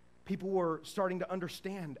 People were starting to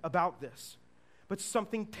understand about this. But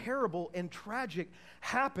something terrible and tragic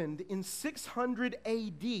happened in 600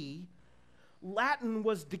 AD. Latin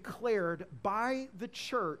was declared by the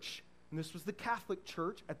church, and this was the Catholic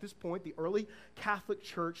Church at this point, the early Catholic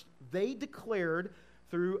Church. They declared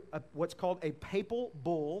through what's called a papal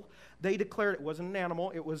bull. They declared, it wasn't an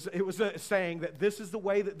animal, it was saying that this is the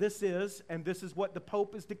way that this is, and this is what the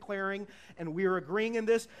Pope is declaring, and we are agreeing in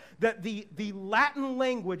this, that the Latin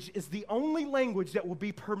language is the only language that will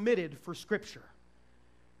be permitted for Scripture.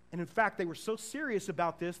 And in fact, they were so serious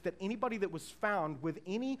about this that anybody that was found with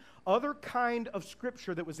any other kind of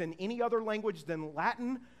Scripture that was in any other language than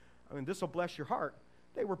Latin, I mean, this will bless your heart,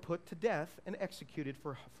 they were put to death and executed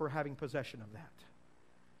for having possession of that.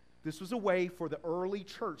 This was a way for the early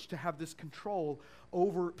church to have this control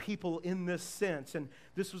over people in this sense. And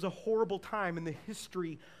this was a horrible time in the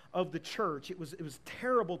history of the church. It was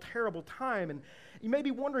terrible, terrible time. And you may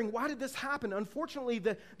be wondering, why did this happen? Unfortunately,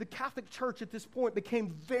 the Catholic Church at this point became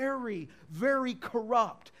very, very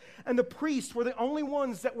corrupt. And the priests were the only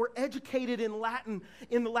ones that were educated in Latin,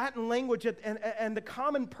 in the Latin language, and the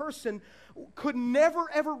common person could never,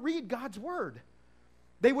 ever read God's word.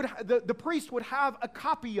 The priest would have a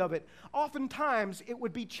copy of it. Oftentimes, it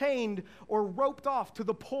would be chained or roped off to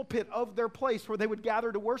the pulpit of their place where they would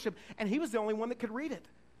gather to worship, and he was the only one that could read it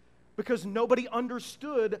because nobody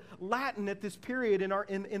understood Latin at this period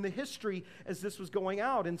in the history as this was going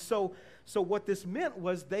out. And so what this meant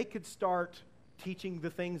was they could start teaching the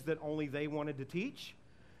things that only they wanted to teach.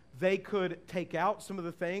 They could take out some of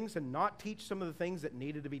the things and not teach some of the things that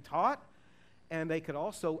needed to be taught. And they could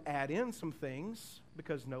also add in some things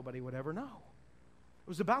because nobody would ever know. It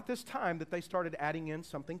was about this time that they started adding in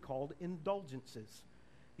something called indulgences.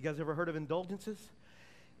 You guys ever heard of indulgences?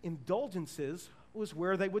 Indulgences was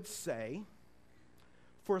where they would say,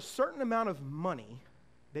 for a certain amount of money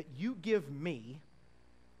that you give me,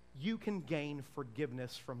 you can gain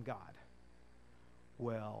forgiveness from God.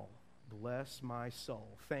 Well, bless my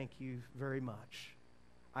soul. Thank you very much.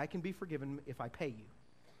 I can be forgiven if I pay you,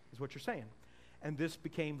 is what you're saying. And this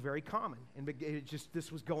became very common. And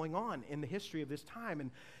this was going on in the history of this time. And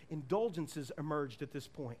indulgences emerged at this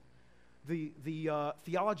point. The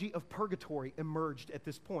theology of purgatory emerged at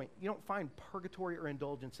this point. You don't find purgatory or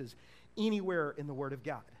indulgences anywhere in the Word of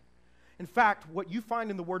God. In fact, what you find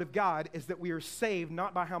in the Word of God is that we are saved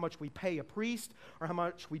not by how much we pay a priest or how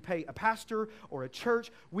much we pay a pastor or a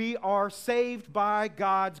church. We are saved by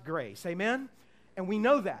God's grace. Amen? And we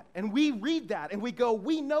know that, and we read that, and we go,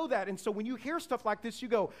 we know that. And so when you hear stuff like this, you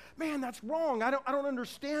go, man, that's wrong. I don't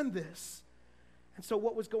understand this. And so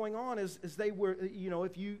what was going on is they were,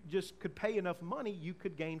 if you just could pay enough money, you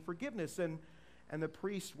could gain forgiveness. And the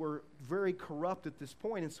priests were very corrupt at this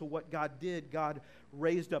point. And so what God did, God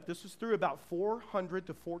raised up. This was through about 400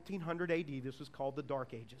 to 1400 AD. This was called the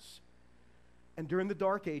Dark Ages. And during the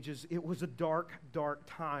Dark Ages, it was a dark, dark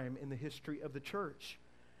time in the history of the church.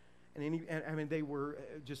 And they were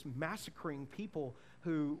just massacring people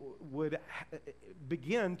who would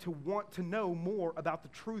begin to want to know more about the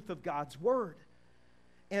truth of God's word.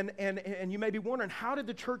 And you may be wondering, how did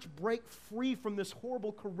the church break free from this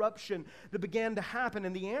horrible corruption that began to happen?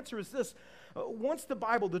 And the answer is this. Once the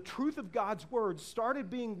Bible, the truth of God's word, started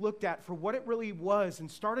being looked at for what it really was and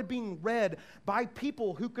started being read by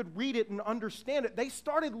people who could read it and understand it, they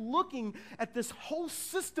started looking at this whole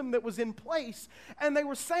system that was in place, and they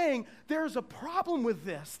were saying, there's a problem with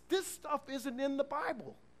this. This stuff isn't in the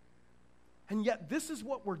Bible. And yet this is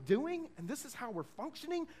what we're doing, and this is how we're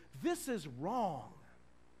functioning. This is wrong.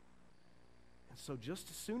 And so just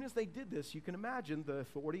as soon as they did this, you can imagine the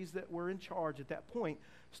authorities that were in charge at that point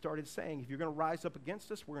started saying, if you're going to rise up against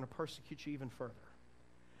us, we're going to persecute you even further.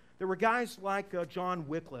 There were guys like John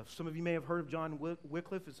Wycliffe. Some of you may have heard of John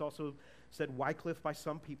Wycliffe. It's also said Wycliffe by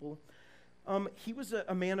some people. He was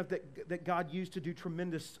a man that God used to do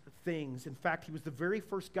tremendous things. In fact, he was the very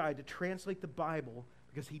first guy to translate the Bible,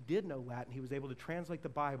 because he did know Latin. He was able to translate the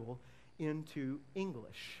Bible into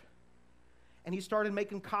English. And he started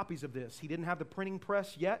making copies of this. He didn't have the printing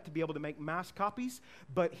press yet to be able to make mass copies,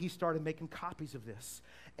 but he started making copies of this.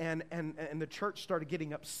 And the church started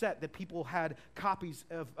getting upset that people had copies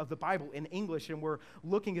of the Bible in English and were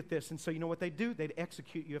looking at this. And so you know what they'd do? They'd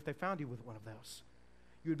execute you if they found you with one of those.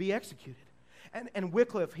 You would be executed. And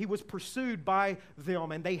Wycliffe, he was pursued by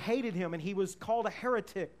them, and they hated him, and he was called a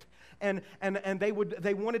heretic. And they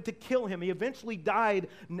wanted to kill him. He eventually died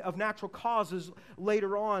of natural causes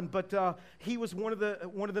later on, but he was one of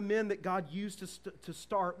the men that God used to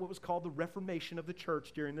start what was called the Reformation of the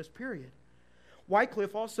church during this period.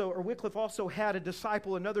 Wycliffe also had a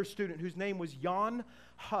disciple, another student whose name was Jan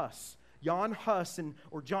Hus. Jan Hus,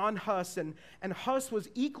 or John Huss, and Huss was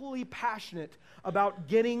equally passionate about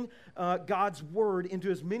getting God's word into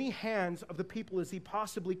as many hands of the people as he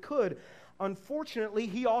possibly could. Unfortunately,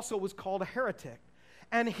 he also was called a heretic.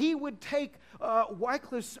 And he would take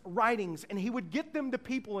Wycliffe's writings and he would get them to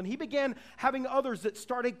people, and he began having others that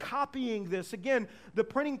started copying this. Again, the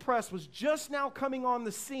printing press was just now coming on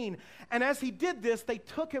the scene. And as he did this, they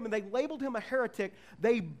took him and they labeled him a heretic.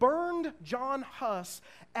 They burned John Huss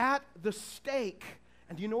at the stake.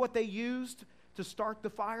 And do you know what they used to start the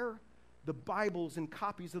fire? The Bibles and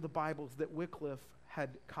copies of the Bibles that Wycliffe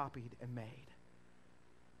had copied and made.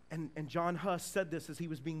 And John Huss said this as he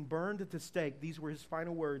was being burned at the stake. These were his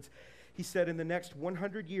final words. He said, in the next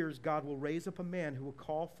 100 years, God will raise up a man who will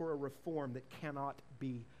call for a reform that cannot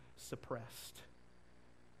be suppressed.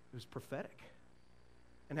 It was prophetic.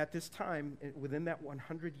 And at this time, within that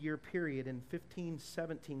 100-year period, in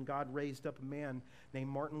 1517, God raised up a man named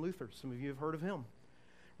Martin Luther. Some of you have heard of him.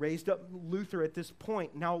 Raised up Luther at this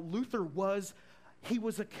point. Now, Luther was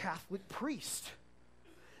a Catholic priest.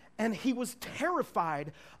 And he was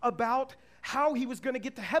terrified about how he was going to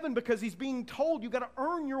get to heaven because he's being told you got to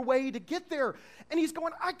earn your way to get there. And he's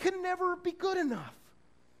going, I can never be good enough,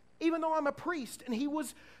 even though I'm a priest. And he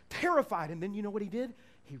was terrified. And then you know what he did?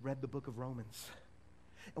 He read the book of Romans.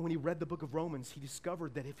 And when he read the book of Romans, he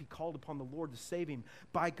discovered that if he called upon the Lord to save him,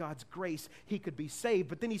 by God's grace, he could be saved.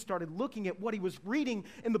 But then he started looking at what he was reading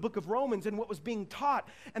in the book of Romans and what was being taught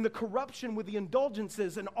and the corruption with the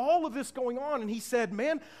indulgences and all of this going on. And he said,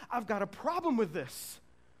 man, I've got a problem with this.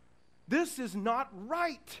 This is not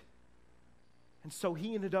right. And so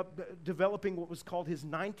he ended up developing what was called his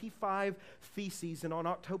 95 Theses. And on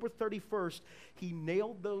October 31st, he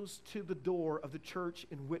nailed those to the door of the church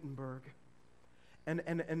in Wittenberg.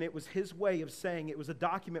 And it was his way of saying, it was a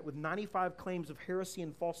document with 95 claims of heresy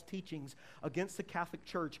and false teachings against the Catholic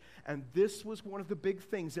Church. And this was one of the big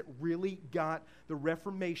things that really got the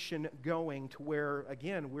Reformation going to where,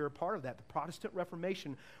 again, we're a part of that, the Protestant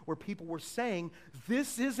Reformation, where people were saying,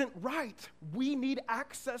 this isn't right. We need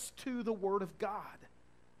access to the Word of God.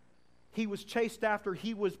 He was chased after.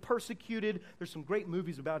 He was persecuted. There's some great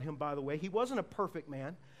movies about him, by the way. He wasn't a perfect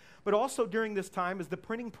man. But also during this time, as the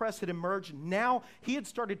printing press had emerged, now he had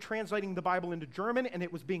started translating the Bible into German, and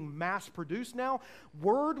it was being mass-produced now.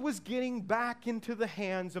 Word was getting back into the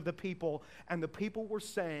hands of the people, and the people were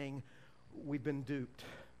saying, we've been duped.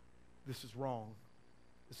 This is wrong.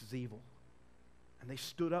 This is evil. And they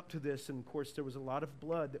stood up to this, and of course there was a lot of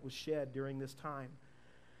blood that was shed during this time.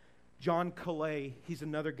 John Calais, he's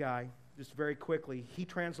another guy. Just very quickly, he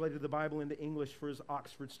translated the Bible into English for his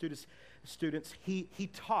Oxford students. He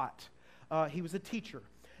taught. He was a teacher.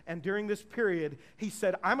 And during this period, he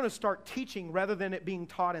said, I'm going to start teaching rather than it being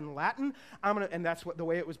taught in Latin. And that's the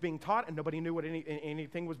way it was being taught, and nobody knew what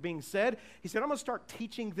anything was being said. He said, I'm going to start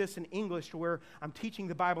teaching this in English to where I'm teaching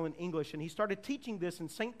the Bible in English. And he started teaching this in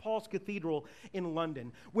St. Paul's Cathedral in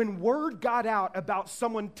London. When word got out about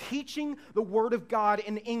someone teaching the Word of God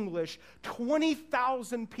in English,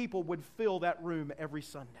 20,000 people would fill that room every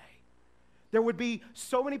Sunday. There would be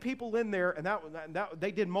so many people in there, and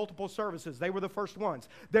they did multiple services. They were the first ones.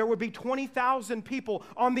 There would be 20,000 people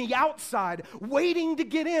on the outside waiting to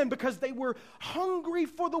get in because they were hungry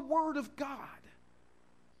for the Word of God.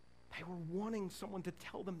 They were wanting someone to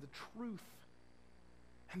tell them the truth.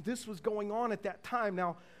 And this was going on at that time.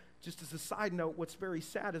 Now, just as a side note, what's very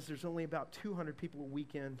sad is there's only about 200 people a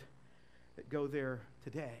weekend that go there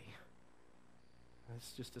today.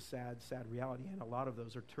 It's just a sad, sad reality, and a lot of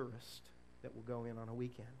those are tourists that will go in on a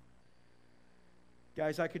weekend.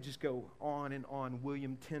 Guys, I could just go on and on.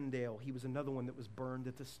 William Tyndale, he was another one that was burned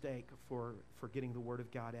at the stake for getting the Word of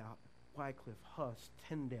God out. Wycliffe, Huss,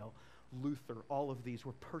 Tyndale, Luther, all of these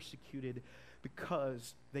were persecuted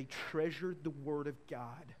because they treasured the Word of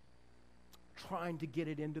God, trying to get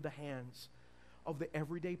it into the hands of the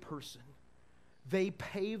everyday person. They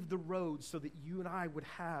paved the road so that you and I would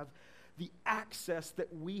have the access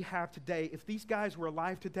that we have today. If these guys were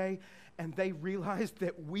alive today and they realized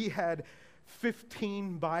that we had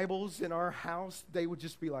 15 Bibles in our house, they would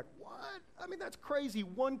just be like, what? I mean, that's crazy.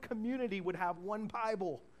 One community would have one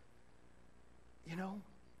Bible, you know?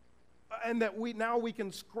 And that now we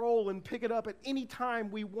can scroll and pick it up at any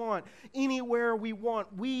time we want, anywhere we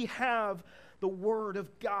want. We have the Word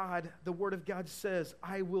of God. The Word of God says,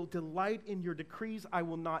 I will delight in your decrees. I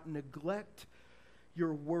will not neglect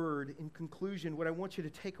your word. In conclusion, what I want you to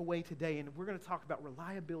take away today, and we're going to talk about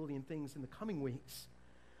reliability and things in the coming weeks,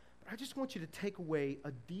 but I just want you to take away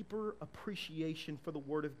a deeper appreciation for the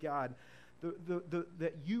Word of God,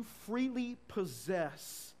 that you freely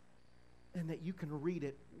possess and that you can read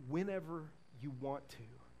it whenever you want to.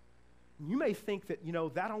 And you may think that,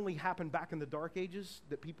 that only happened back in the Dark Ages,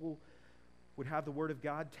 that people would have the Word of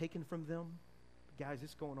God taken from them. But guys,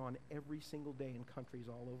 it's going on every single day in countries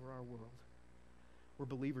all over our world, where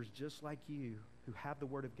believers just like you who have the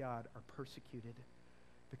Word of God are persecuted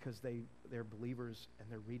because they're believers and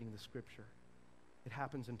they're reading the Scripture. It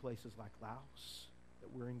happens in places like Laos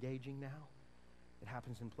that we're engaging now. It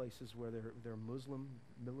happens in places where they're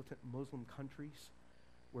militant Muslim countries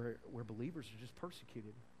where believers are just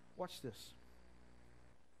persecuted. Watch this.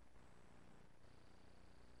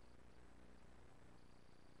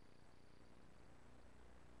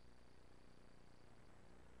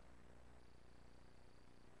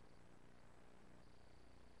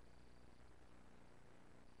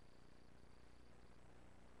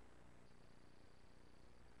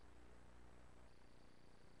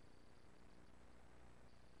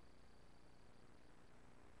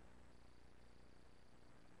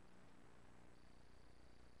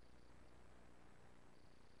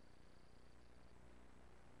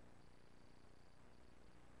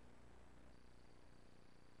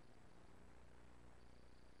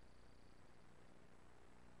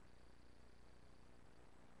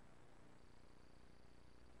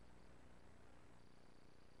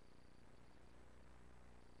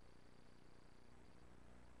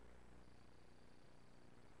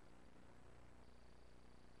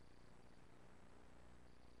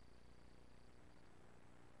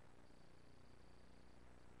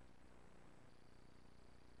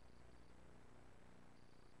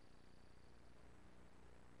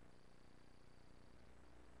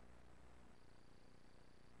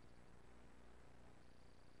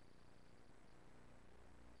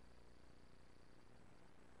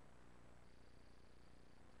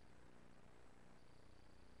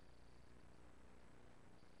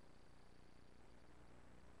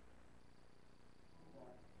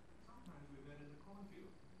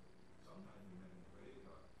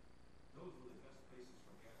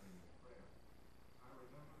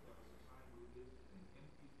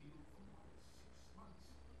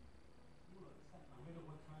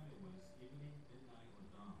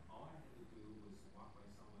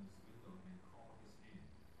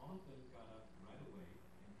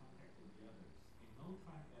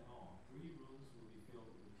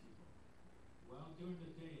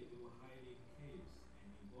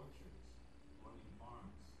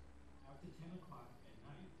 after 10 o'clock at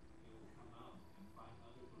night, you will come out and find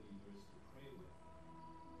other believers to pray with.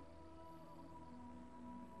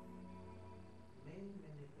 Many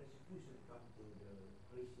persecutions come to the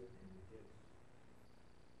Christian and the church.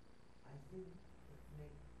 I think it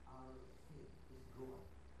make our faith is grow up.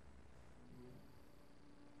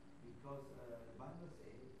 Because the Bible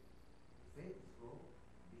says faith is grow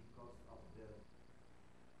because of the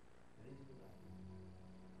reading the Bible.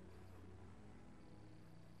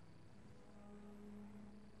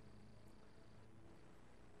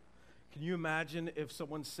 Can you imagine if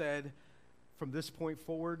someone said, from this point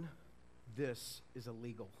forward, this is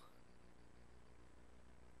illegal?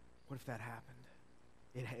 What if that happened?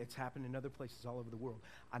 It's happened in other places all over the world.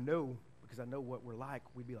 I know, because I know what we're like,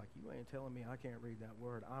 we'd be like, you ain't telling me I can't read that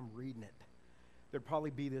word. I'm reading it. There'd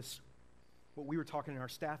probably be this, what we were talking in our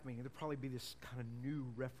staff meeting, there'd probably be this kind of new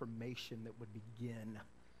reformation that would begin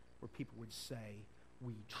where people would say,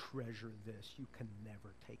 we treasure this. You can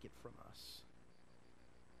never take it from us.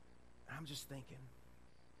 And I'm just thinking,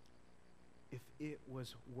 if it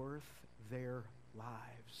was worth their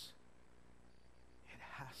lives, it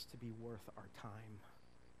has to be worth our time.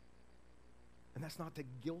 And that's not to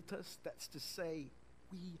guilt us, that's to say,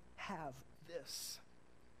 we have this.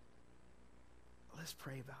 Let's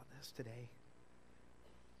pray about this today.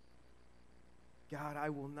 God, I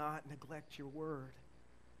will not neglect your word.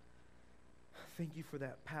 Thank you for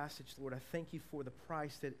that passage, Lord. I thank you for the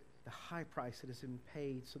high price that has been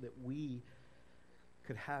paid so that we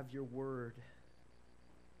could have your word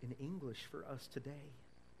in English for us today.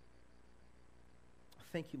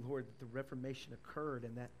 Thank you, Lord, that the Reformation occurred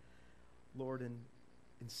and that, Lord, in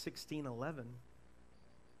 1611,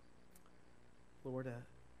 Lord, a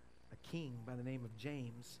king by the name of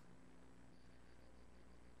James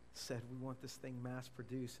said, we want this thing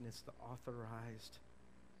mass-produced, and it's the authorized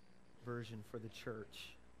version for the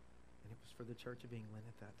church. And it was for the Church of England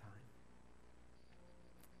at that time.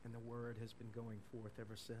 And the word has been going forth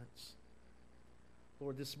ever since.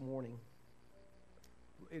 Lord, this morning,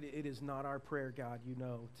 it is not our prayer, God, you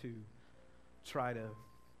know, to try to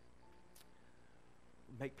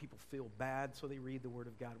make people feel bad so they read the word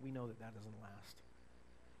of God. We know that that doesn't last.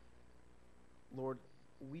 Lord,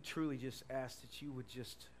 we truly just ask that you would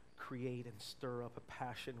just create and stir up a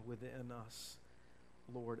passion within us,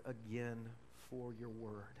 Lord, again, for your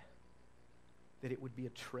word. That it would be a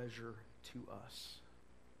treasure to us.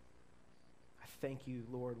 I thank you,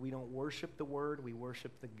 Lord. We don't worship the word, we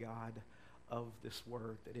worship the God of this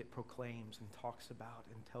word that it proclaims and talks about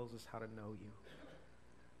and tells us how to know you.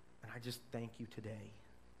 And I just thank you today,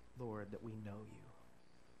 Lord, that we know you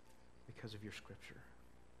because of your scripture.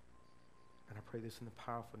 And I pray this in the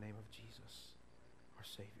powerful name of Jesus, our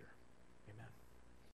Savior. Amen.